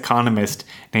interviewed this economist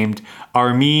named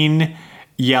Armin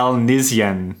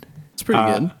Yalnizyan. It's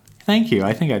pretty good. Thank you.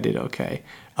 I think I did okay.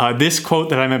 This quote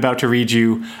that I'm about to read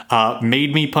you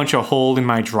made me punch a hole in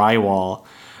my drywall.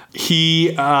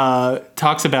 He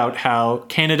talks about how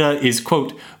Canada is,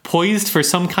 quote, poised for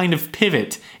some kind of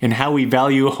pivot in how we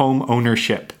value home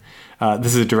ownership.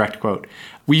 This is a direct quote.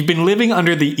 We've been living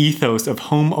under the ethos of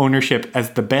home ownership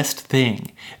as the best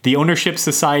thing. The ownership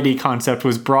society concept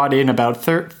was brought in about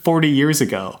 40 years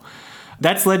ago.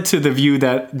 That's led to the view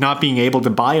that not being able to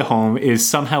buy a home is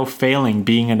somehow failing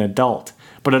being an adult.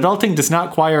 But adulting does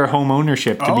not require home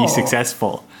ownership to be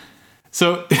successful.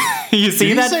 So, you see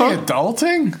Did that? you say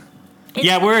adulting?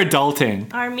 Yeah, we're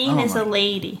adulting. Armin is a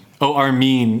lady. Oh,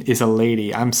 Armin is a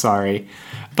lady. I'm sorry.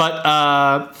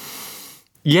 But,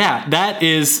 yeah, that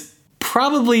is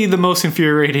probably the most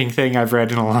infuriating thing I've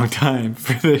read in a long time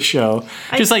for this show.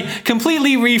 Just like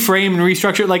completely reframe and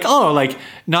restructure. Like,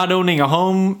 not owning a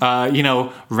home,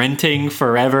 renting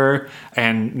forever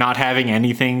and not having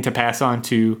anything to pass on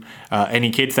to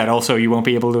any kids that also you won't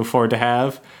be able to afford to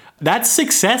have. That's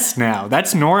success now.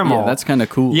 That's normal. Yeah, that's kind of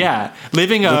cool. Yeah,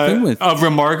 living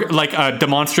a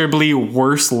demonstrably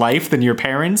worse life than your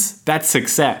parents. That's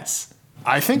success.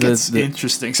 I think it's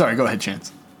interesting. Sorry, go ahead,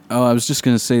 Chance. Oh, I was just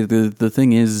going to say the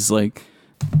thing is like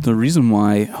the reason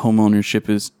why home ownership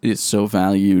is so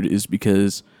valued is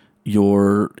because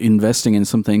you're investing in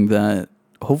something that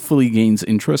hopefully gains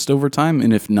interest over time.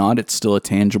 And if not, it's still a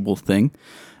tangible thing.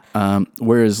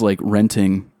 Whereas like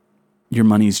renting, your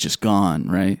money's just gone,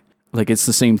 right? Like it's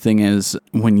the same thing as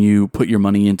when you put your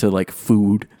money into like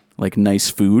food, like nice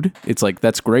food. It's like,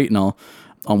 that's great and all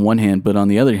on one hand, but on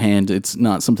the other hand, it's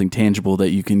not something tangible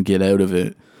that you can get out of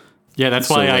it. Yeah, that's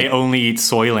why I only eat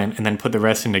Soylent and then put the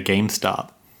rest into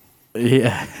GameStop.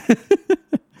 Yeah.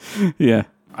 Yeah.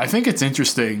 I think it's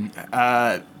interesting.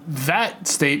 That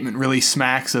statement really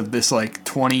smacks of this like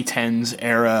 2010s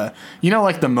era,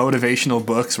 like the motivational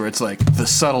books where it's like the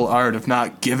subtle art of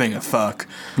not giving a fuck,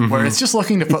 where it's just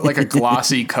looking to put like a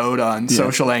glossy coat on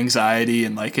social anxiety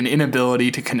and like an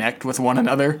inability to connect with one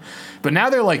another. But now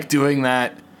they're like doing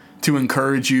that to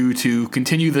encourage you to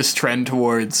continue this trend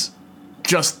towards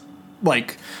just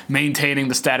like maintaining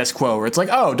the status quo, where it's like,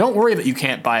 oh, don't worry that you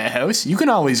can't buy a house. You can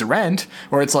always rent.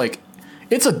 Or it's like,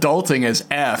 it's adulting as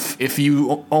F if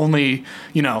you only,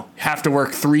 have to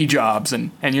work 3 jobs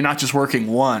and you're not just working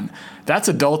 1. That's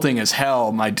adulting as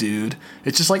hell, my dude.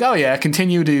 It's just like, oh yeah,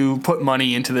 continue to put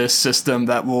money into this system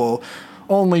that will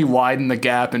only widen the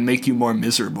gap and make you more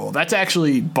miserable. That's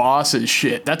actually boss as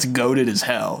shit. That's goated as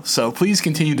hell. So please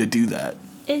continue to do that.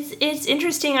 It's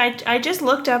interesting. I just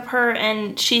looked up her,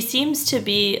 and she seems to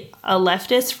be a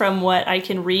leftist from what I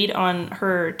can read on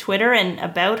her Twitter and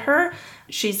about her.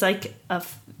 She's like a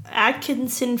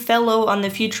Atkinson Fellow on the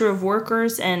Future of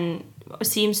Workers and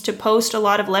seems to post a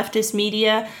lot of leftist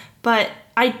media. But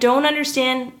I don't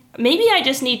understand. Maybe I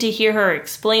just need to hear her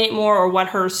explain it more or what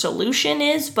her solution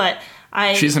is. But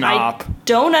she's an op.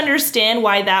 Don't understand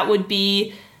why that would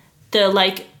be the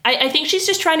like. I think she's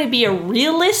just trying to be a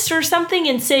realist or something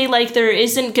and say, like, there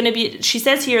isn't going to be... She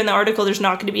says here in the article there's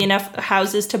not going to be enough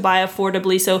houses to buy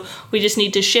affordably, so we just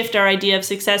need to shift our idea of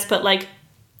success. But, like,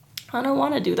 I don't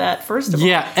want to do that, first of all.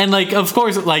 Yeah, and, like, of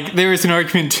course, like, there is an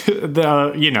argument,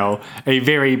 a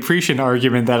very prescient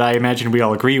argument that I imagine we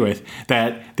all agree with,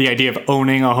 that the idea of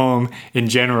owning a home in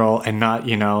general and not,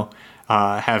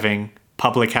 having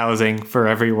public housing for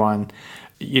everyone...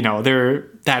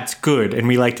 that's good, and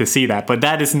we like to see that. But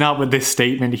that is not what this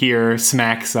statement here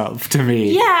smacks of to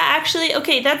me. Yeah, actually,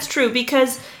 okay, that's true,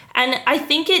 because, and I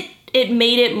think it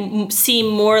made it seem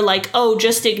more like, oh,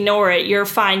 just ignore it, you're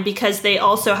fine, because they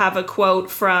also have a quote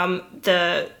from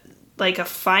the like a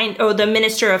fine, the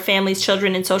Minister of Families,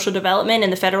 Children and Social Development in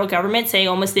the federal government saying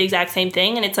almost the exact same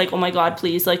thing. And it's like, oh my God,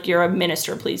 please, like, you're a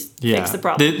minister, please fix the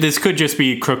problem. This could just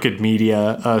be crooked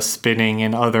media spinning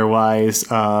an otherwise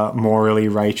morally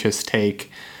righteous take.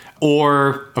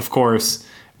 Or, of course,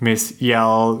 Miss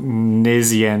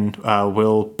Yelnizyan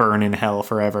will burn in hell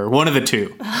forever. One of the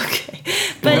two. Okay.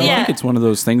 But I think it's one of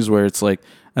those things where it's like,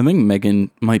 I think Megan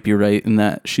might be right in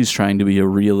that she's trying to be a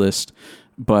realist.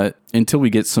 But until we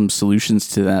get some solutions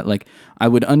to that, like, I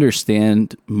would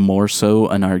understand more so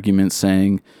an argument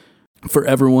saying for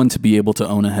everyone to be able to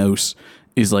own a house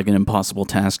is like an impossible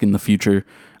task in the future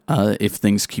if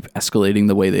things keep escalating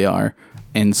the way they are.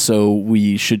 And so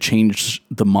we should change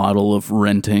the model of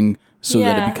renting so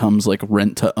that it becomes like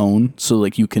rent to own. So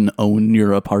like you can own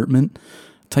your apartment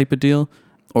type of deal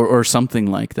or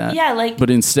something like that. Yeah, like, but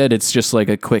instead it's just like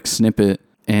a quick snippet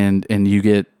and you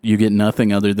get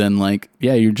nothing other than like,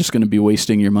 yeah, you're just going to be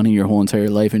wasting your money your whole entire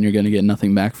life and you're going to get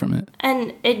nothing back from it.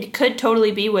 And it could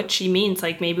totally be what she means.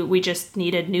 Like, maybe we just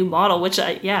need a new model, which,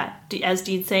 as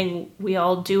Dean's saying, we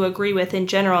all do agree with in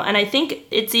general. And I think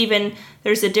it's even,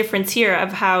 there's a difference here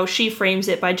of how she frames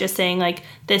it by just saying, like,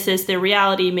 this is the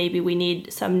reality. Maybe we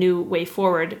need some new way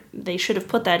forward. They should have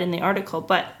put that in the article.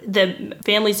 But the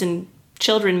Families and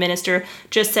Children Minister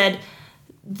just said,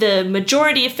 the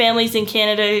majority of families in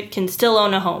Canada can still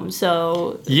own a home,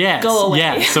 so go away.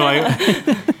 Yeah, so I don't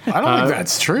think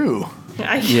that's true.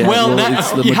 Yeah,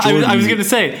 I was going to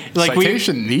say, like,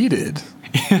 citation needed.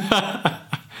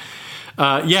 What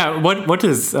are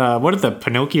the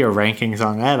Pinocchio rankings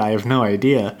on that? I have no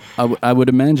idea. I would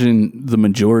imagine the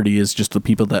majority is just the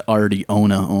people that already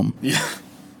own a home. Yeah.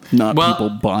 Not people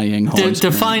buying homes.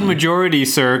 Define majority,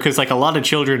 sir, because like a lot of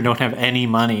children don't have any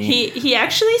money. He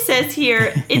actually says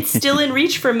here, it's still in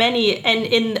reach for many, and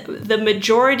in the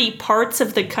majority parts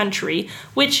of the country,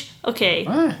 which,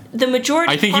 the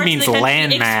majority I think parts he means of the country,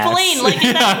 land mass. Explain, like,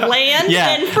 is that land?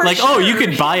 Yeah, Then for like, sure. you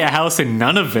could buy a house and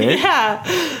none of it. Yeah.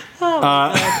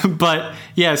 But,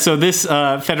 yeah, so this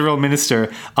federal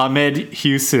minister, Ahmed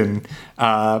Hussein,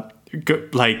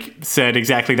 said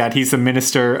exactly that. He's the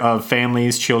Minister of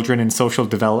Families, Children and Social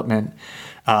Development.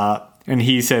 And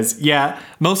he says,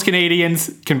 most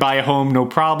Canadians can buy a home, no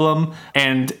problem.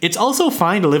 And it's also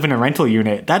fine to live in a rental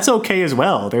unit. That's okay as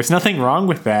well. There's nothing wrong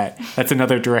with that. That's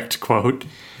another direct quote.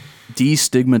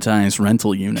 Destigmatize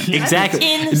rental units. Exactly.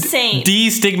 That's insane.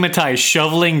 Destigmatize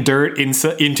shoveling dirt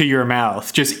into your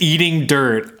mouth. Just eating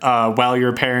dirt while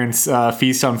your parents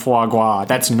feast on foie gras.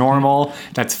 That's normal.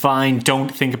 That's fine. Don't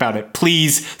think about it.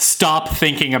 Please stop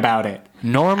thinking about it.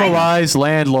 Normalize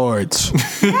landlords.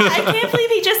 Yeah, I can't believe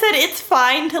he just said it's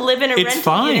fine to live in a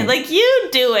rental unit. Like, you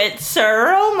do it,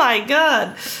 sir. Oh my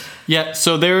God. Yeah,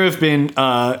 so there have been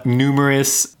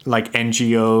numerous like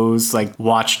NGOs, like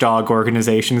watchdog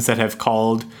organizations that have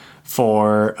called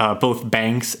for both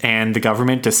banks and the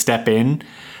government to step in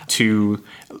to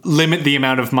limit the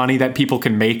amount of money that people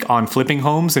can make on flipping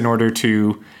homes in order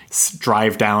to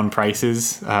drive down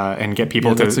prices and get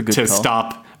people to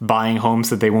stop buying homes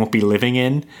that they won't be living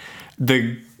in.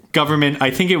 The government, I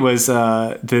think it was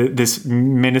this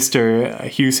minister,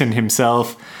 Hewson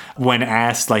himself, when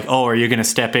asked, like, are you going to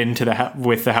step into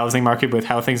with the housing market with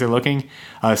how things are looking,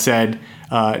 said,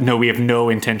 no, we have no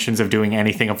intentions of doing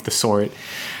anything of the sort.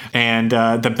 And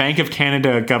the Bank of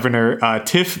Canada Governor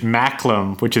Tiff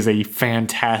Macklem, which is a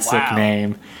fantastic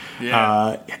name,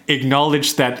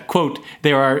 acknowledged that, quote,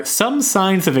 there are some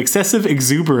signs of excessive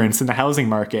exuberance in the housing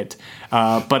market,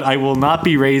 but I will not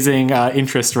be raising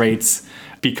interest rates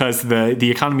because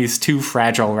the economy is too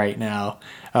fragile right now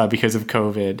because of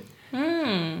COVID.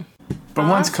 But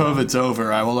once COVID's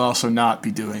over, I will also not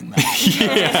be doing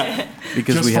that.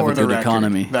 Because Just we have a good record.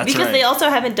 economy. That's because right. they also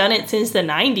haven't done it since the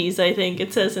 90s, I think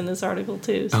it says in this article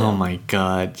too. So. Oh my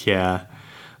God, yeah.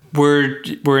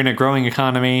 We're in a growing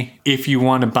economy. If you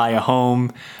want to buy a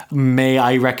home, may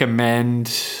I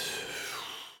recommend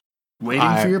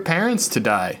waiting for your parents to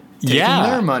die. Taking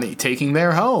their money, taking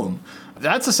their home.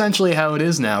 That's essentially how it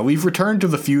is now. We've returned to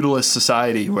the feudalist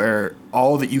society where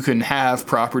all that you can have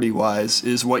property-wise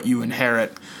is what you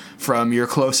inherit from your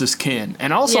closest kin.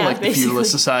 And also, like the feudalist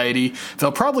society,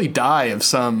 they'll probably die of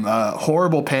some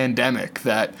horrible pandemic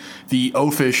that the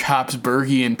oafish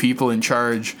Habsburgian people in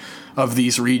charge of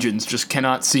these regions just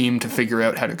cannot seem to figure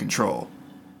out how to control.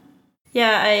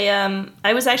 Yeah,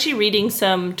 I was actually reading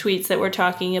some tweets that were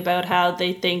talking about how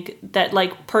they think that,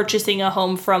 like, purchasing a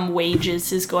home from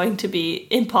wages is going to be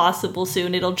impossible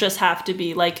soon. It'll just have to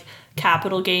be, like,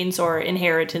 capital gains or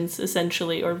inheritance,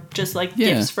 essentially, or just, like,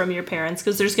 gifts from your parents,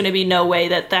 because there's going to be no way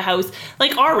that the house...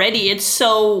 Like, already, it's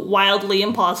so wildly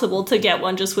impossible to get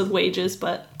one just with wages,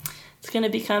 but it's going to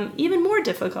become even more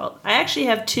difficult. I actually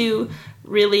have 2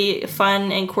 really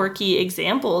fun and quirky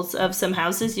examples of some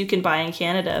houses you can buy in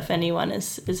Canada if anyone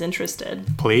is interested.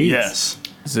 Please. Yes.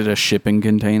 Is it a shipping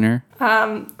container?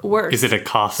 Worse. Is it a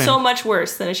coffin? So much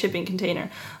worse than a shipping container.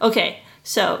 Okay,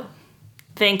 so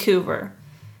Vancouver.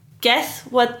 Guess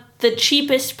what the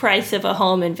cheapest price of a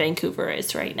home in Vancouver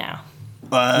is right now?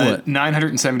 What?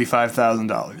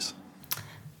 $975,000.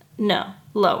 No,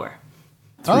 lower.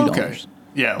 Oh, okay. $3.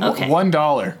 Yeah, Okay. $1.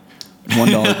 $1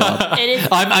 Bob. It is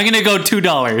I'm going to go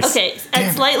 $2. okay.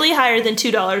 It's slightly higher than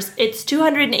 $2. It's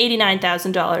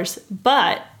 $289,000.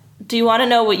 But do you want to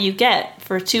know what you get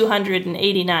for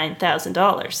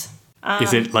 $289,000?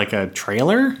 Is it like a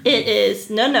trailer? It is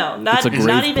not It's a grave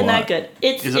not even plot. that good.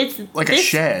 It's Is it like a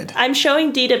shed? I'm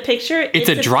showing Deet a picture. It's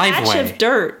a driveway. Patch of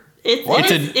dirt. It's in a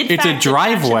fact, it's a patch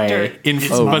driveway of dirt. in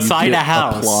Oh, beside you a get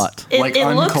house. plot. Like It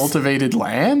looks. uncultivated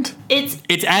land? It's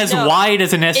It's as No, wide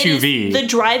as an it is SUV. the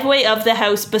driveway of the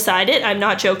house beside it. I'm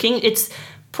not joking. It's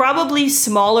probably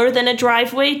smaller than a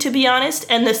driveway, to be honest.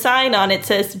 And the sign on it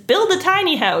says "Build a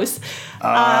tiny house,"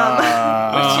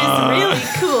 which is really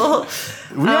cool.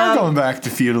 We are going back to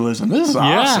feudalism. This is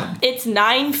awesome. It's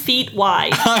 9 feet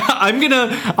wide. I'm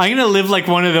gonna live like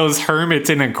one of those hermits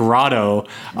in a grotto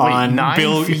Wait, on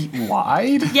 9 feet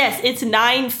wide? Yes, it's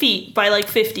 9 feet by like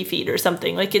 50 feet or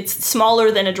something. Like it's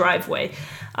smaller than a driveway.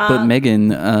 But Megan,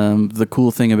 the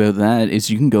cool thing about that is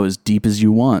you can go as deep as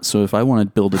you want. So if I want to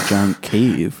build a giant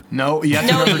cave, No, you have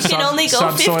to No, remember you can only go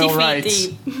 50 subsoil feet rights.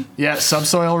 deep. Yeah,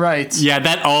 subsoil rights. Yeah,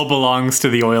 that all belongs to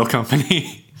the oil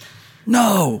company.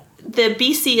 no. The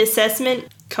BC assessment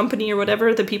company or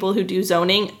whatever, the people who do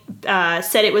zoning,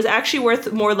 said it was actually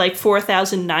worth more like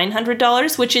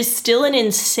 $4,900, which is still an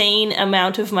insane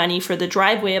amount of money for the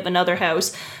driveway of another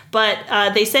house. But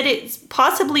they said it's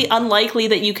possibly unlikely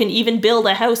that you can even build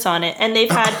a house on it. And they've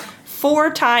had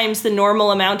 4 times the normal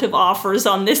amount of offers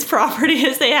on this property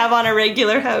as they have on a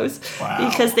regular house. Wow.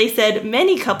 Because they said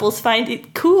many couples find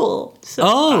it cool. So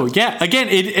Oh yeah, again,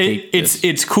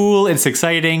 it's cool. It's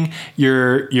exciting.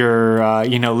 You're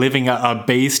living a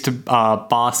based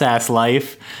boss ass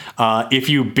life. If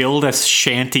you build a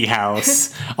shanty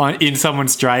house in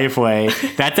someone's driveway,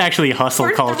 that's actually hustle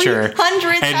For culture,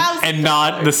 $300,000. and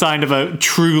not the sign of a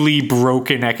truly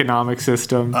broken economic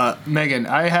system. Megan,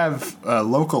 I have a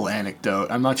local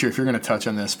anecdote. I'm not sure if you're going to touch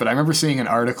on this, but I remember seeing an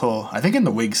article, I think in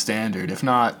the Whig Standard, if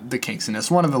not the Kingston,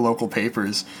 one of the local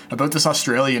papers, about this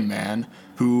Australian man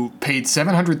who paid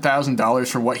 $700,000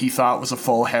 for what he thought was a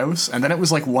full house, and then it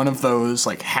was like one of those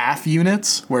like half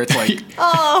units where it's like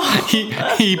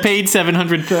he paid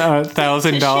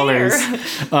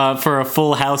 $700,000 for a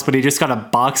full house, but he just got a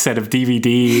box set of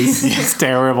DVDs. It's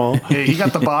terrible. yeah, he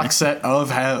got the box set of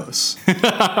House.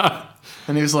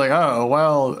 And he was like, oh,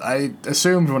 well, I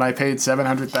assumed when I paid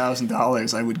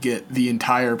 $700,000 I would get the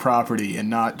entire property and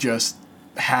not just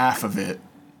half of it.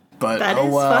 But that oh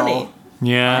is well. funny.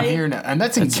 Yeah. I'm here now. And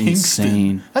that's in Kingston.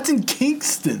 insane. That's in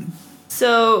Kingston.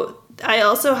 So I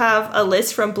also have a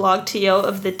list from BlogTO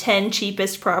of the 10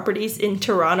 cheapest properties in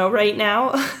Toronto right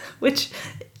now, which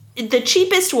the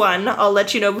cheapest one, I'll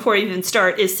let you know before I even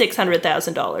start, is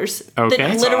 $600,000. Okay. The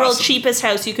That's literal awesome. cheapest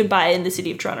house you can buy in the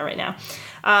city of Toronto right now.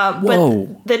 Whoa.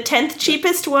 But the 10th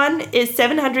cheapest one is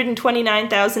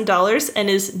 $729,000 and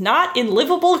is not in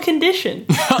livable condition.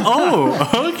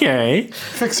 Oh, okay.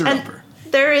 Fixer upper.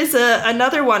 There is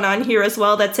another one on here as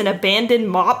well that's an abandoned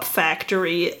mop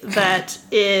factory that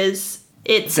is...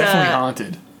 It's Definitely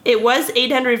haunted. It was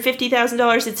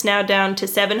 $850,000. It's now down to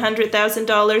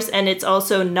 $700,000, and it's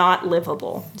also not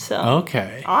livable. So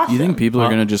Okay. awesome. You think people are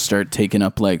going to just start taking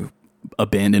up like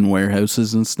abandoned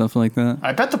warehouses and stuff like that?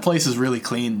 I bet the place is really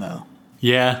clean, though.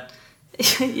 Yeah.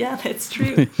 Yeah, that's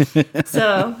true.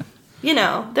 So,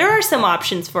 there are some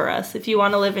options for us. If you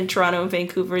want to live in Toronto and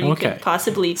Vancouver, you Okay. could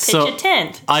possibly pitch So- a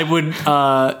tent. I would, You're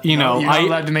not I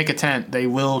allowed to make a tent. They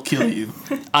will kill you.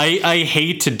 I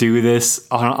hate to do this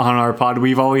on our pod.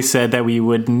 We've always said that we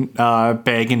wouldn't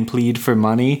beg and plead for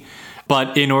money.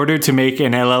 But in order to make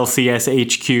an LLCS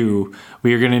HQ,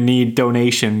 we are going to need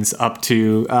donations up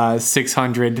to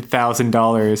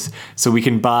 $600,000 so we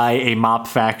can buy a mop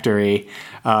factory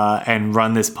and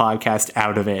run this podcast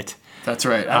out of it. That's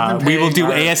right. We will do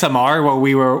ASMR where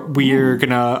we're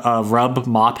gonna rub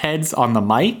mop heads on the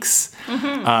mics.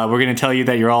 We're gonna tell you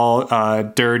that you're all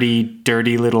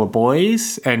dirty little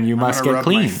boys and you must get rub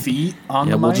clean. my feet on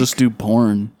Yeah, the we'll mic. just do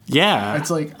porn. Yeah,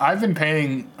 It's like I've been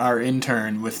paying our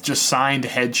intern with just signed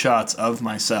headshots of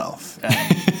myself. And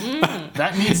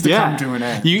that needs to come to an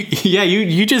end.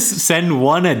 You just send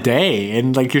one a day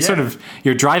and like you're sort of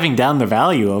you're driving down the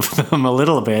value of them a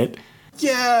little bit.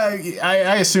 Yeah,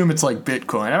 I assume it's like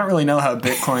Bitcoin. I don't really know how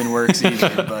Bitcoin works either,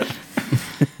 but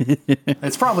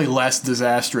it's probably less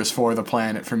disastrous for the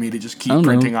planet for me to just keep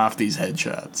printing off these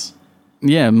headshots.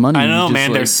 Yeah, money. I know,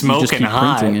 man. They're smoking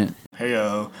hot.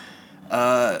 Heyo.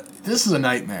 This is a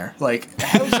nightmare. Like,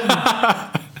 housing,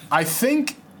 I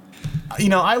think,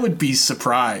 I would be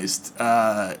surprised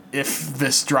if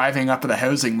this driving up of the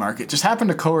housing market just happened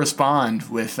to correspond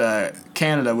with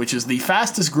Canada, which is the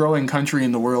fastest growing country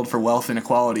in the world for wealth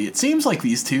inequality. It seems like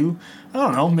these two, I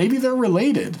don't know, maybe they're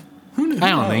related. Who knows? I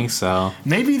don't think so.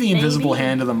 Maybe the invisible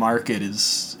hand of the market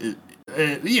is,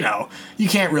 you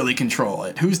can't really control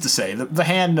it. Who's to say? The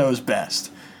hand knows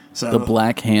best. So, the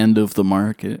black hand of the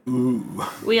market. Ooh.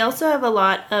 We also have a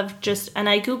lot of and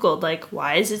I Googled, like,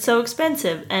 why is it so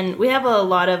expensive? And we have a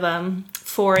lot of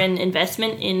foreign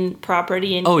investment in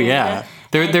property in Canada. Yeah.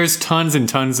 There's tons and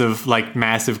tons of, like,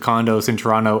 massive condos in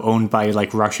Toronto owned by,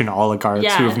 like, Russian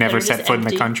oligarchs who have never set foot in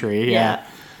the country. Yeah.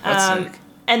 That's sick.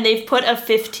 And they've put a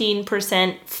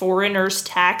 15% foreigners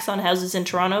tax on houses in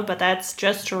Toronto, but that's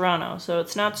just Toronto, so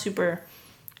it's not super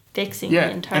fixing the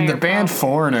entire and the band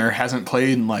problem. Foreigner hasn't played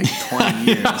in like 20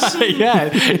 years. Yeah,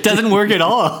 it doesn't work at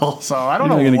all. So I don't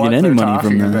You're know not what gonna get any they're money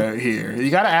from talking that. about here. You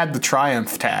got to add the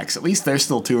Triumph tax. At least they're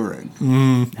still touring.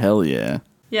 Hell yeah.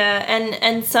 Yeah,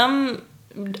 and some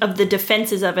of the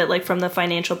defenses of it, like from the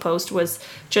Financial Post, was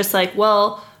just like,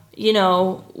 well,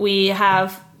 we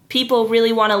have people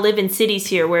really want to live in cities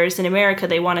here, whereas in America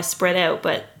they want to spread out,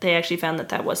 but they actually found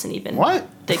that wasn't even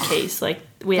the case. Like,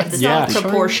 we have this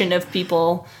proportion of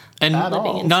people and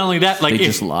living in not only that, like, They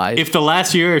just lied. If the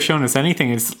last year has shown us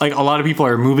anything, it's like a lot of people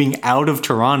are moving out of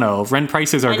Toronto. Rent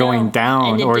prices are going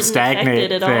down or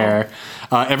stagnate there.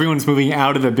 Everyone's moving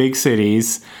out of the big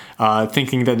cities,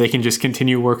 thinking that they can just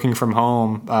continue working from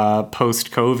home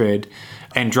post-COVID,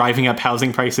 and driving up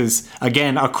housing prices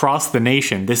again across the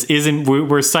nation. This isn't,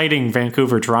 we're citing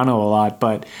Vancouver, Toronto a lot,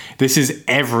 but this is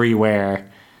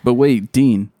everywhere. But wait,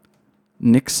 Dean,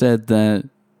 Nick said that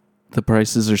the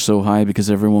prices are so high because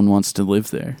everyone wants to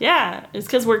live there. Yeah, it's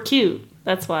because we're cute.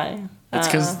 That's why. It's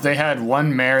because they had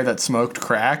one mayor that smoked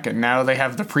crack, and now they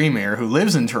have the premier who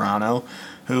lives in Toronto,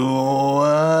 who,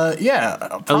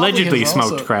 allegedly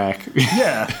smoked crack.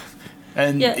 Yeah.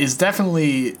 And is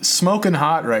definitely smoking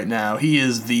hot right now. He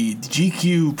is the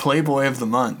GQ Playboy of the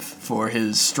Month for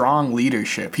his strong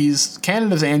leadership. He's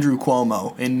Canada's Andrew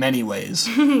Cuomo in many ways.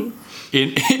 in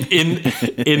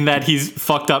that he's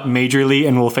fucked up majorly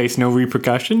and will face no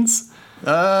repercussions?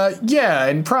 Yeah,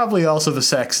 and probably also the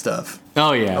sex stuff.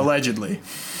 Oh, yeah. Allegedly.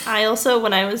 I also,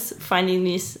 when I was finding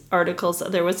these articles,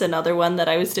 there was another one that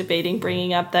I was debating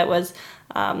bringing up that was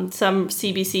some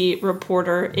CBC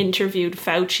reporter interviewed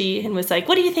Fauci and was like,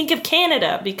 what do you think of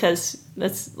Canada? Because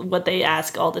that's what they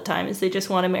ask all the time, is they just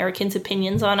want Americans'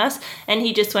 opinions on us. And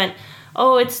he just went,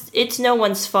 oh, it's no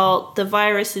one's fault. The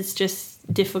virus is just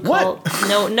difficult.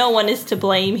 What? No one is to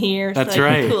blame here. That's so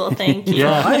right. Cool, thank you.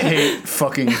 Yeah. I hate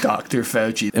fucking Dr.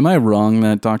 Fauci. Am I wrong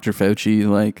that Dr.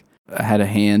 Fauci, had a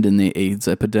hand in the AIDS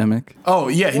epidemic? Oh,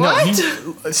 yeah.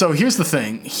 So here's the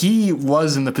thing. He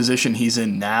was in the position he's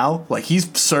in now. Like, he's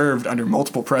served under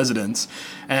multiple presidents.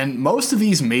 And most of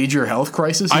these major health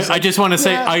crises... I just want to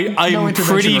say, I'm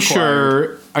pretty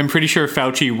sure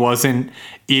Fauci wasn't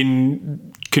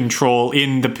in control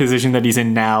in the position that he's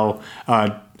in now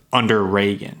under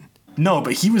Reagan. No,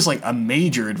 but he was like a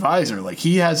major advisor. Like,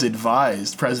 he has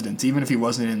advised presidents, even if he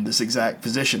wasn't in this exact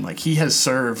position. Like, he has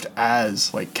served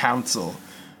as like counsel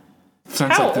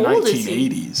since How like the old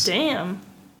 1980s. Is he? Damn.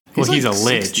 He's a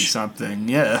lich. 60-something,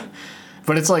 yeah.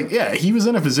 But it's like, yeah, he was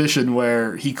in a position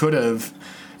where he could have,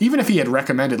 even if he had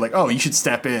recommended, like, oh, you should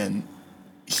step in,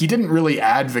 he didn't really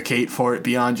advocate for it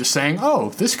beyond just saying,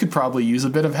 oh, this could probably use a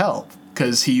bit of help.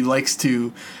 Because he likes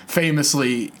to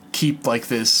famously keep like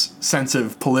this sense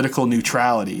of political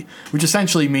neutrality, which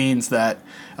essentially means that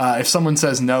if someone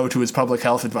says no to his public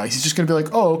health advice, he's just going to be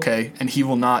like, oh, okay, and he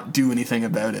will not do anything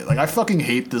about it. Like, I fucking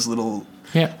hate this little...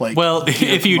 Yeah. Like, well,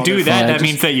 if you do that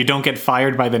means that you don't get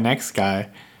fired by the next guy.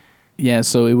 Yeah,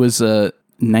 so it was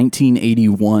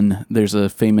 1981. There's a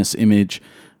famous image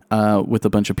with a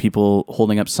bunch of people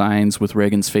holding up signs with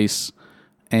Reagan's face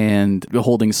and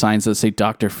holding signs that say,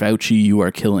 Dr. Fauci, you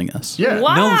are killing us. Yeah.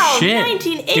 Wow, No shit.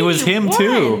 1981. It was him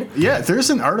too. Yeah, there's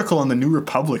an article in the New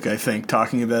Republic, I think,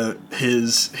 talking about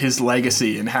his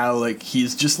legacy and how like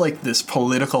he's just like this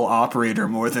political operator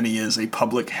more than he is a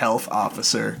public health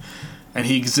officer. And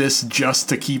he exists just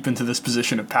to keep into this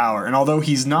position of power. And although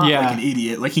he's not like an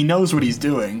idiot, like he knows what he's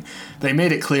doing, they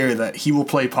made it clear that he will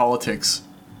play politics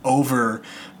over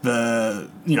the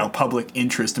public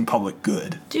interest and public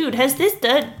good. Dude, has this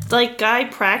guy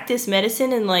practiced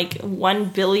medicine in 1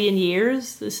 billion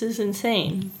years? This is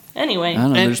insane. Anyway. I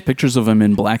don't know. There's pictures of him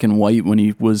in black and white when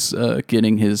he was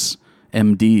getting his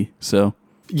MD. So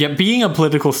yeah, being a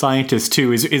political scientist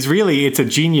too is really, it's a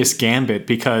genius gambit,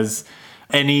 because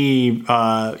any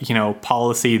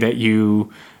policy that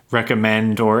you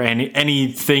recommend or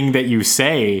anything that you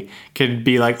say could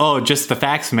be like, oh, just the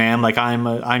facts, ma'am. Like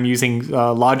I'm using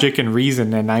logic and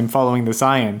reason, and I'm following the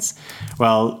science.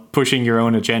 Well, pushing your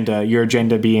own agenda, your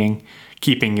agenda being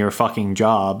keeping your fucking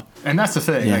job. And that's the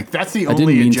thing. Yeah. That's the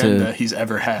only agenda he's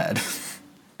ever had.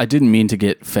 I didn't mean to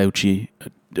get Fauci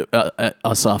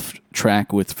us off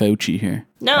track with Fauci here.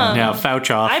 No,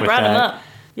 Fauci off. I with brought that. him up.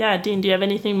 Yeah, Dean, do you have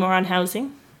anything more on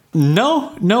housing?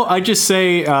 No, I just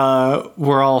say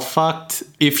we're all fucked.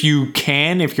 If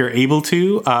you're able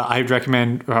to, I'd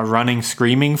recommend running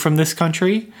screaming from this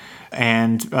country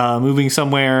and moving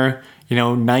somewhere,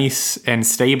 nice and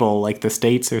stable, like the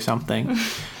States or something.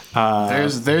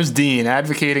 There's Dean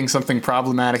advocating something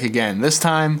problematic again. This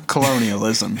time,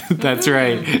 colonialism. That's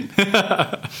right.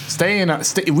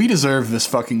 We deserve this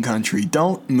fucking country.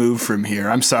 Don't move from here.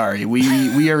 I'm sorry.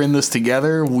 We are in this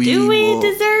together. Do we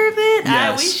deserve it?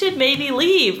 Yes. We should maybe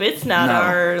leave. It's not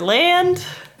our land.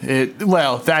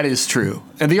 Well, that is true.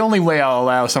 And the only way I'll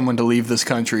allow someone to leave this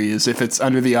country is if it's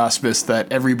under the auspice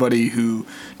that everybody who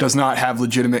does not have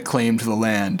legitimate claim to the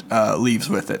land leaves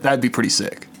with it. That'd be pretty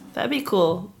sick. That'd be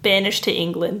cool. Banished to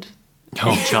England.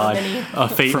 Oh, God. A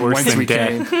fate From worse whence than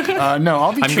death. No,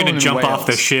 I'll be I'm going to jump off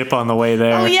the ship on the way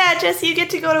there. Oh, yeah, Jesse, you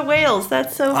get to go to Wales.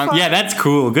 That's so fun. Yeah, that's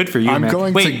cool. Good for you, I'm man.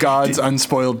 going to God's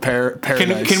unspoiled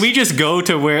paradise. Can we just go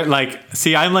to where,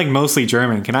 I'm mostly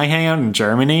German. Can I hang out in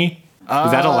Germany? Is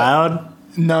that allowed?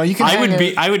 No, you can.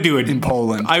 I would do it in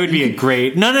Poland. I would be a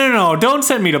great. No! Don't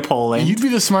send me to Poland. You'd be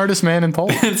the smartest man in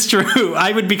Poland. It's true.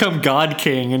 I would become God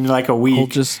King in a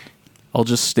week. I'll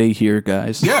just stay here,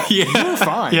 guys. Yeah, you're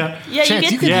fine. Yeah,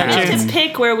 Chance, you get to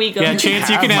pick where we go. Yeah, Chance,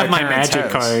 you can have my parents'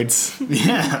 magic house. cards.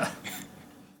 Yeah.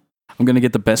 I'm going to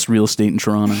get the best real estate in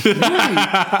Toronto.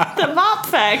 The mop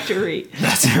factory.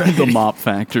 That's right. The mop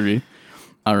factory.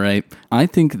 All right. I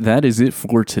think that is it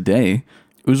for today.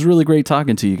 It was really great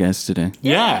talking to you guys today.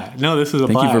 Yeah. No, this was a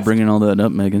Thank blast. you for bringing all that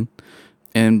up, Megan.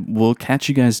 And we'll catch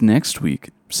you guys next week.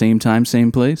 Same time,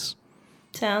 same place.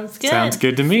 Sounds good. Sounds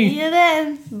good to me. See you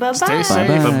then. Bye-bye. Stay safe.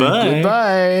 Bye-bye. Bye-bye.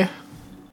 Goodbye.